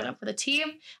self-explanatory. You sign up for the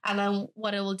team, and then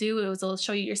what it will do is it'll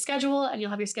show you your schedule, and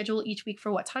you'll have your schedule each week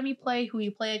for what time you play, who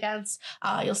you play against.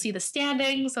 You'll see the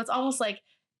standings. So it's almost like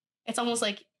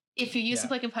if you used to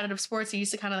play competitive sports, you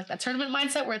used to kind of like that tournament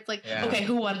mindset where it's like, okay,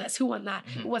 who won this? Who won that?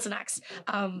 What's next?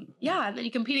 And then you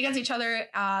compete against each other.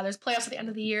 There's playoffs at the end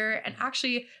of the year. And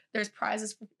actually there's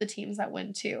prizes for the teams that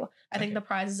win too. I think the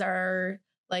prizes are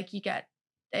like, you get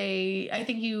how do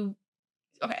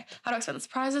I explain this?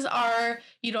 Prizes are,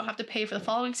 you don't have to pay for the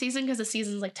following season because the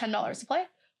season is like $10 to play,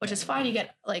 which is fine. You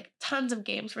get like tons of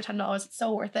games for $10. It's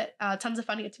so worth it. Tons of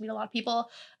fun. You get to meet a lot of people.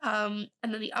 And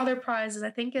then the other prize is,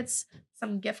 I think it's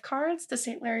some gift cards to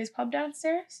St. Larry's pub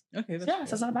downstairs. Okay. So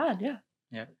it's not bad. Yeah.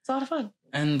 It's a lot of fun.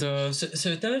 And so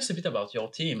tell us a bit about your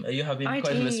team. You have been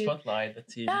quite in the spotlight, the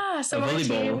team. Yeah, so my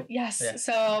team, yes. Yeah.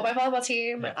 So my volleyball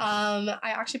team, I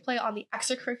actually play on the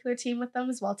extracurricular team with them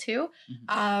as well too.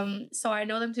 So I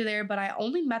know them through there, but I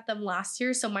only met them last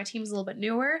year, so my team's a little bit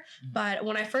newer. But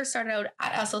when I first started out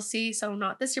at SLC, so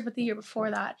not this year, but the year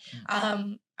before that,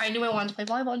 I knew I wanted to play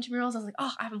volleyball intramurals. I was like,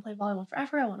 I haven't played volleyball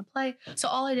forever. I want to play. So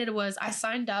all I did was I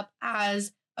signed up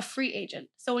as a free agent.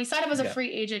 So when you sign up as a free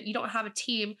agent, you don't have a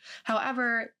team.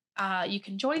 However, you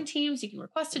can join teams. You can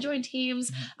request to join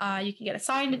teams. You can get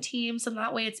assigned to teams. And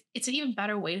that way it's an even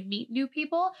better way to meet new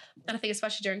people. And I think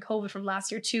especially during COVID from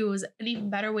last year too, it was an even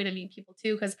better way to meet people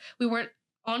too, because we weren't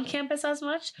on campus as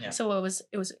much. So it was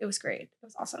great. It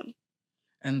was awesome.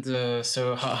 And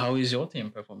so how is your team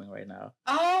performing right now?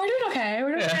 Oh, we're doing okay.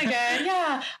 We're doing pretty good.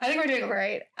 Yeah, I think we're doing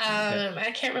great.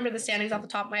 I can't remember the standings off the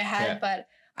top of my head, but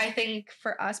I think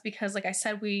for us, because like I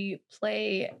said, we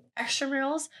play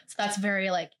extramurals, so that's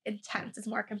very like intense. It's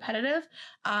more competitive.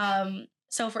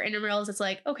 So for intramurals, it's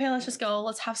like, okay, let's just go.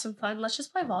 Let's have some fun. Let's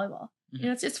just play volleyball. You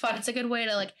know, it's fun. It's a good way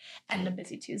to like end a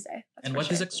busy Tuesday. And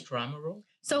what is extramural?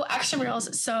 So extramurals.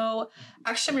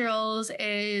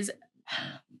 Is,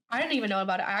 I didn't even know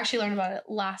about it. I actually learned about it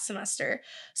last semester.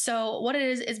 So what it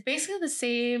is basically the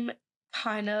same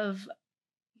kind of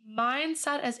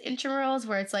mindset as intramurals,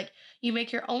 where it's like you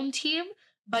make your own team,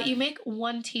 but you make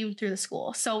one team through the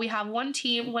school. So we have one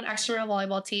team, one extramural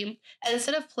volleyball team, and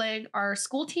instead of playing our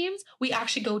school teams, we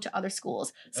actually go to other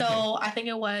schools. So I think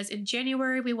it was in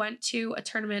January, we went to a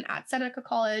tournament at Seneca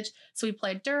College. So we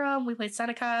played Durham, we played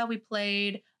Seneca, we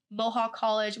played Mohawk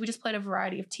College. We just played a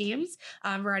variety of teams,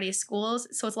 variety of schools.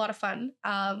 So it's a lot of fun.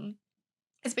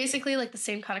 It's basically like the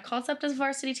same kind of concept as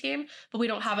varsity team, but we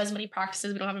don't have as many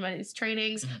practices. We don't have as many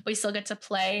trainings, but you still get to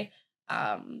play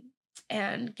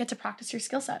and get to practice your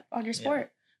skill set on your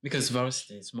sport. Because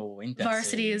varsity is more intense.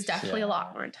 Varsity is definitely a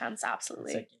lot more intense,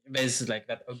 absolutely. There's like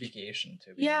that obligation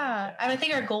to be. Yeah, and I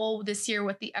think our goal this year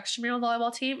with the extramural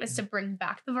volleyball team is to bring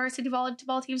back the varsity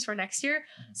volleyball teams for next year.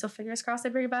 So fingers crossed they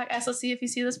bring back SLC. If you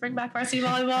see this, bring back varsity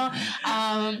volleyball.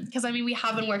 Because I mean, we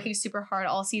have been working super hard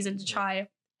all season to try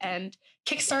and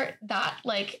kickstart that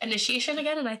like initiation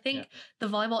again. And I think the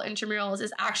volleyball intramurals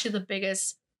is actually the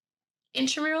biggest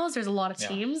intramurals. There's a lot of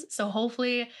teams. So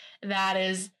hopefully that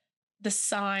is the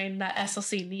sign that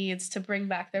SLC needs to bring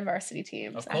back their varsity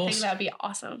teams. I think that would be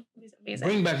awesome. It'd be amazing.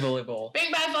 Bring back volleyball.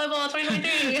 Bring back volleyball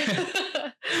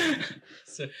 2023.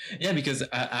 So yeah, because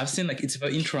I've seen like it's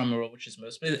about intramural, which is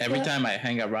mostly every time I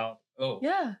hang around.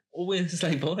 Always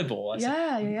like volleyball.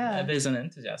 There's an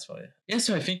enthusiasm for it. Yeah,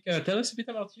 so I think tell us a bit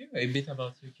about you,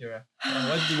 Kyra.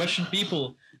 What should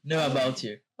people know about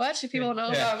you? What should people know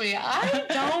about me? I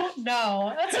don't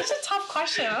know. That's such a tough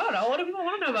question. I don't know. What do people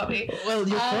want to know about me? Well,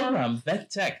 your program,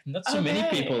 Vet Tech, not so many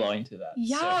people are into that.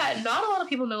 Yeah, not a lot of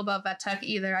people know about Vet Tech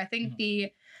either. I think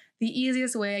the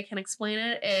easiest way I can explain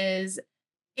it is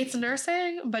it's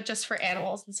nursing, but just for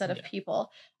animals instead of people.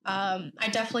 I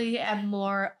definitely am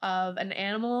more of an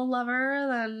animal lover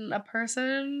than a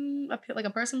person, like a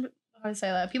person. How do I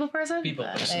say that? A people person? People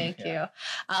person. Thank you.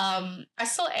 I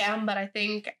still am, but I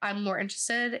think I'm more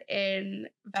interested in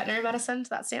veterinary medicine to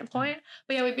that standpoint.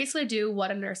 But yeah, we basically do what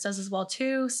a nurse does as well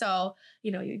too. So,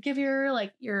 you know, you give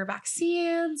your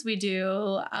vaccines. We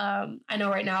do, I know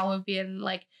right now we'll be in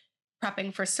like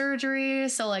prepping for surgery.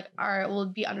 So like we'll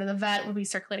be under the vet, we'll be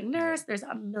circulating nurse. There's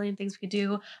a million things we could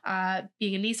do.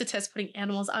 Being an anesthetist, putting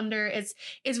animals under. It's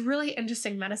really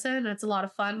interesting medicine and it's a lot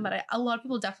of fun, but a lot of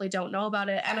people definitely don't know about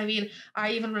it. And I mean,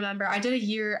 I even remember I did a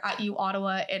year at U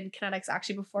Ottawa in kinetics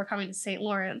actually before coming to St.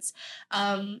 Lawrence.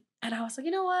 And I was like,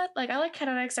 you know what? Like I like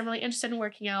kinetics. I'm really interested in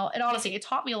working out. And honestly, it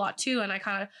taught me a lot too. And I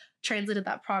kind of translated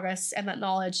that progress and that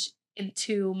knowledge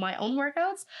into my own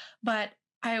workouts. But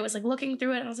I was like looking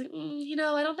through it and I was like, you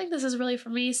know, I don't think this is really for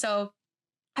me. So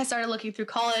I started looking through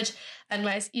college and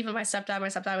my stepdad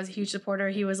was a huge supporter.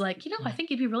 He was like, you know, I think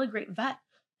you'd be a really great vet.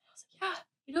 I was like, yeah,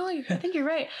 you know, I think you're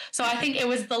right. So I think it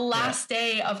was the last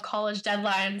day of college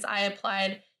deadlines. I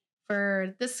applied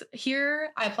for this here.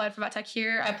 I applied for Vet Tech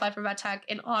here. I applied for Vet Tech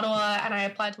in Ottawa and I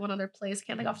applied to one other place.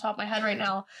 Can't think off the top of my head right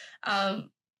now.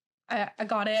 I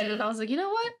got in and I was like, you know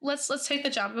what? Let's take the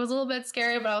jump. It was a little bit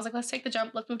scary, but I was like, let's take the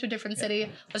jump. Let's move to a different city.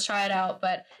 Let's try it out.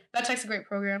 But Vet Tech's a great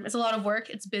program. It's a lot of work.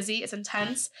 It's busy. It's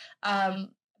intense.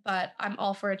 But I'm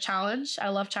all for a challenge. I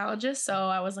love challenges. So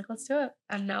I was like, let's do it.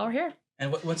 And now we're here.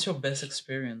 And what's your best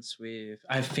experience with?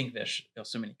 I think there's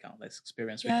so many countless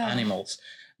experience with animals,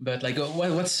 but like,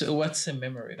 what's a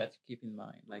memory that you keep in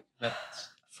mind, like that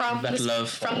from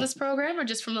this program, or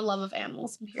just from the love of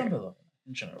animals? From the love.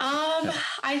 In general.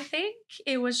 I think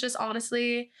it was just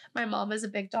honestly, my mom is a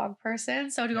big dog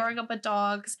person. So growing up with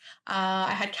dogs,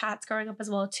 I had cats growing up as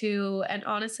well too. And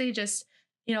honestly, just,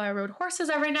 you know, I rode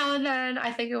horses every now and then.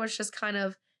 I think it was just kind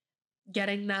of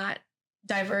getting that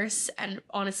diverse and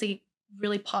honestly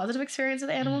really positive experience with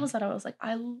animals that I was like,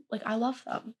 I love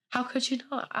them. How could you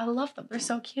not? I love them. They're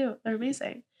so cute. They're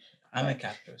amazing. I'm a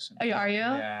cat person. Oh, are you?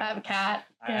 Yeah. I have a cat.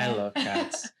 I love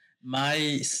cats.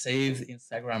 My saved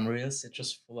Instagram reels, it's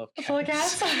just full of cats. Full of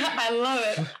cats? I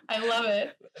love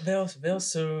it. They're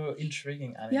so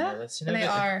intriguing animals. Yeah, you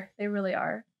know, they really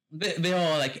are. They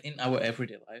are like in our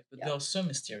everyday life, but they're so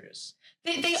mysterious.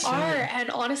 They are. And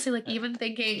honestly, like even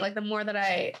thinking like the more that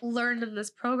I learned in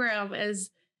this program is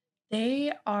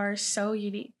they are so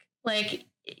unique. Like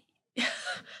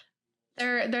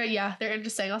they're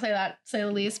interesting. I'll say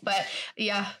the least. But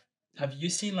yeah. Have you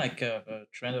seen like a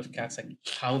trend of cats, like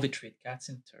how they treat cats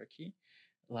in Turkey?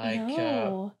 Like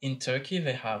in Turkey,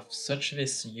 they have such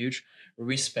this huge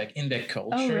respect in their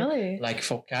culture. Oh, really? Like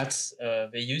for cats,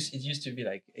 it used to be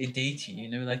like a deity, you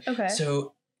know, like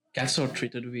so cats are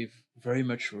treated with very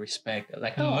much respect,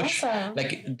 like awesome.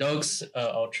 Like dogs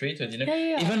are treated, you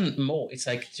know, even more. It's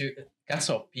like cats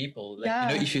are people. Like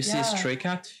you know, if you see a stray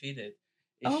cat, feed it.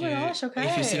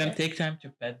 If you see them, take time to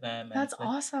pet them. That's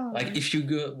awesome. Like if you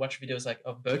go watch videos like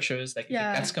of butchers, like if the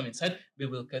cats come inside, we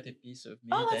will cut a piece of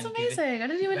meat. Oh, that's amazing! I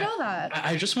didn't even know that.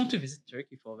 I just want to visit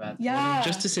Turkey for that. Yeah.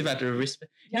 Just to see that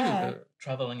respect. Yeah. You know,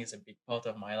 traveling is a big part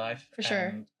of my life. For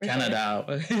sure. Canada,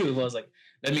 it was like,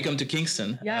 let me come to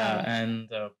Kingston. Yeah.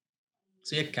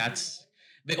 So yeah, cats.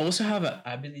 They also have an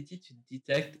ability to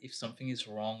detect if something is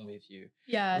wrong with you.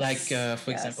 Yeah. Like for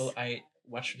example, I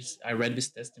read this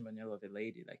testimonial of a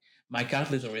lady. Like my cat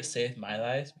literally saved my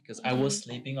life because I was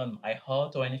sleeping on my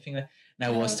heart or anything like, and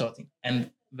I was starting,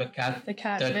 and the cat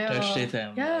touched it.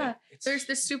 And like, there's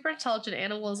super intelligent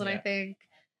animals, and I think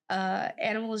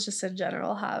animals just in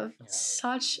general have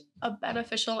such a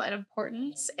beneficial and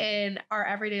importance in our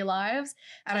everyday lives.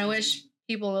 And I wish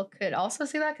people could also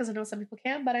see that because I know some people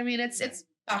can't. But I mean, it's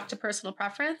back to personal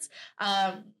preference.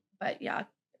 But yeah,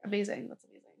 amazing. That's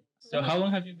amazing. So how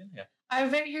long have you been here? I've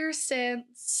been here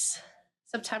since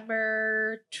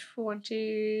September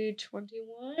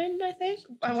 2021, I think.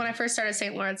 When I first started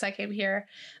St. Lawrence, I came here.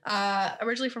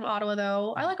 Originally from Ottawa,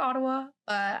 though. I like Ottawa,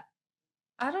 but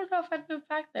I don't know if I'd move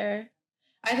back there.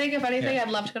 I think, if anything, I'd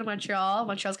love to go to Montreal.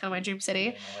 Montreal's kind of my dream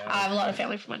city. I have a lot of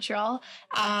family from Montreal.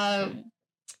 I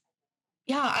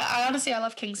honestly, I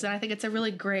love Kingston. I think it's a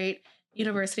really great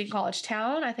university and college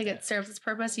town. I think it serves its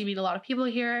purpose. You meet a lot of people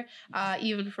here.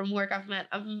 Even from work, I've met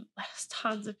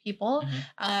tons of people.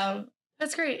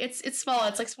 That's great. It's small.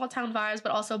 It's like small town vibes,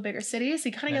 but also bigger cities. So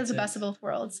you kind of get the best of both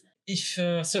worlds.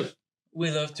 So we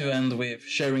love to end with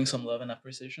sharing some love and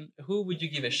appreciation. Who would you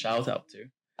give a shout out to?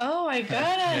 Oh my goodness.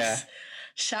 Yeah.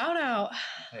 Shout out.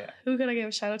 Yeah. Who could I give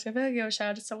a shout out to? I feel like I give a shout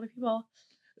out to so many people.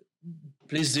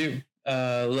 Please do.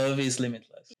 Love is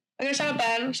limitless. I'm gonna shout out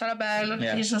Ben. Shout out Ben.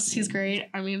 Yeah. He's great.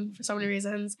 I mean, for so many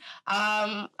reasons.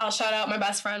 I'll shout out my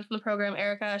best friend from the program,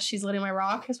 Erica. She's leading my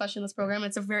rock, especially in this program.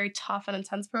 It's a very tough and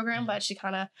intense program, but she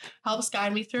kind of helps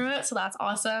guide me through it. So that's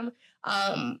awesome.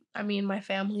 I mean, my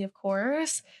family, of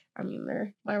course. I mean,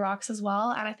 they're my rocks as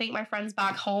well. And I think my friends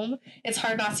back home, it's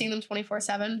hard not seeing them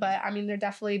 24/7, but I mean, they're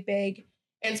definitely big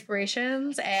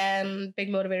inspirations and big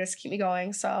motivators to keep me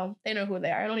going. So they know who they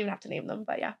are. I don't even have to name them,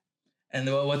 but yeah. And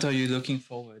what are you looking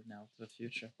forward now to the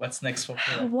future? What's next for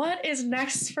you? What is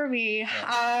next for me?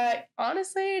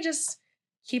 Honestly, just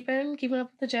keeping up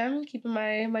with the gym, keeping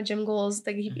my gym goals,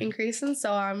 they keep increasing.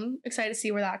 So I'm excited to see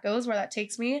where that goes, where that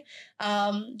takes me.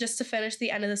 Just to finish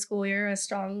the end of the school year as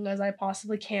strong as I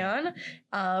possibly can.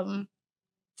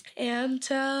 And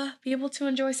to be able to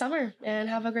enjoy summer and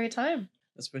have a great time.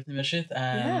 That's pretty much it.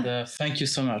 And thank you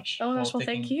so much. Oh gosh, well,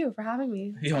 thank you for having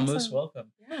me. You're awesome. most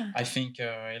welcome. Yeah. I think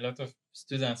a lot of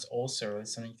students also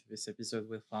listening to this episode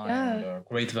will find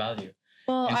great value.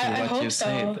 Well, I hope so.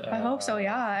 Said. I hope so,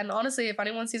 yeah. And honestly, if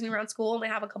anyone sees me around school and they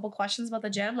have a couple questions about the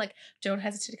gym, like, don't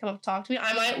hesitate to come up and talk to me.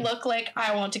 I might look like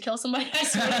I want to kill somebody. I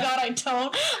swear to God, I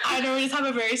don't. I normally just have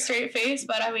a very straight face,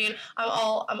 but I mean,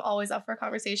 I'm always up for a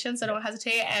conversation, so don't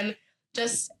hesitate and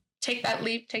just take that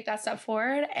leap, take that step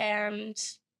forward, and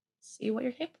see what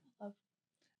you're capable of.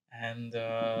 And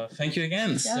thank you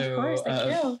again. Yeah, of course.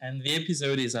 Thank you. And the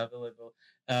episode is available.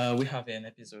 We have an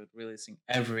episode releasing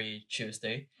every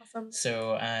Tuesday. Awesome.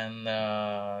 So, and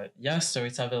so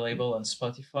it's available on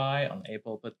Spotify, on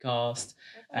Apple Podcast,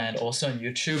 and also on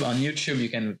YouTube. On YouTube, you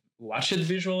can watch it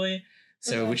visually,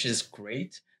 which is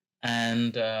great.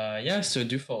 And so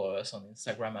do follow us on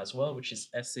Instagram as well, which is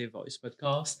SA Voice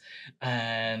Podcast.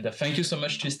 And thank you so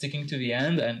much to sticking to the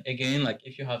end. And again, like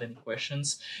if you have any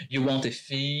questions, you want a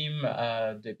theme,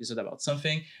 the episode about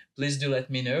something, please do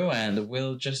let me know and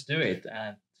we'll just do it.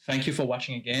 And thank you for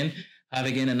watching again. Have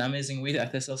again an amazing week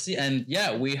at SLC. And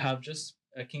we have just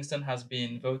Kingston has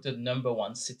been voted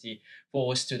 #1 city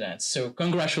for students. So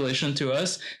congratulations to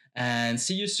us and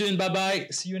see you soon. Bye bye.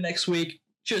 See you next week.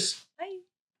 Cheers. Bye.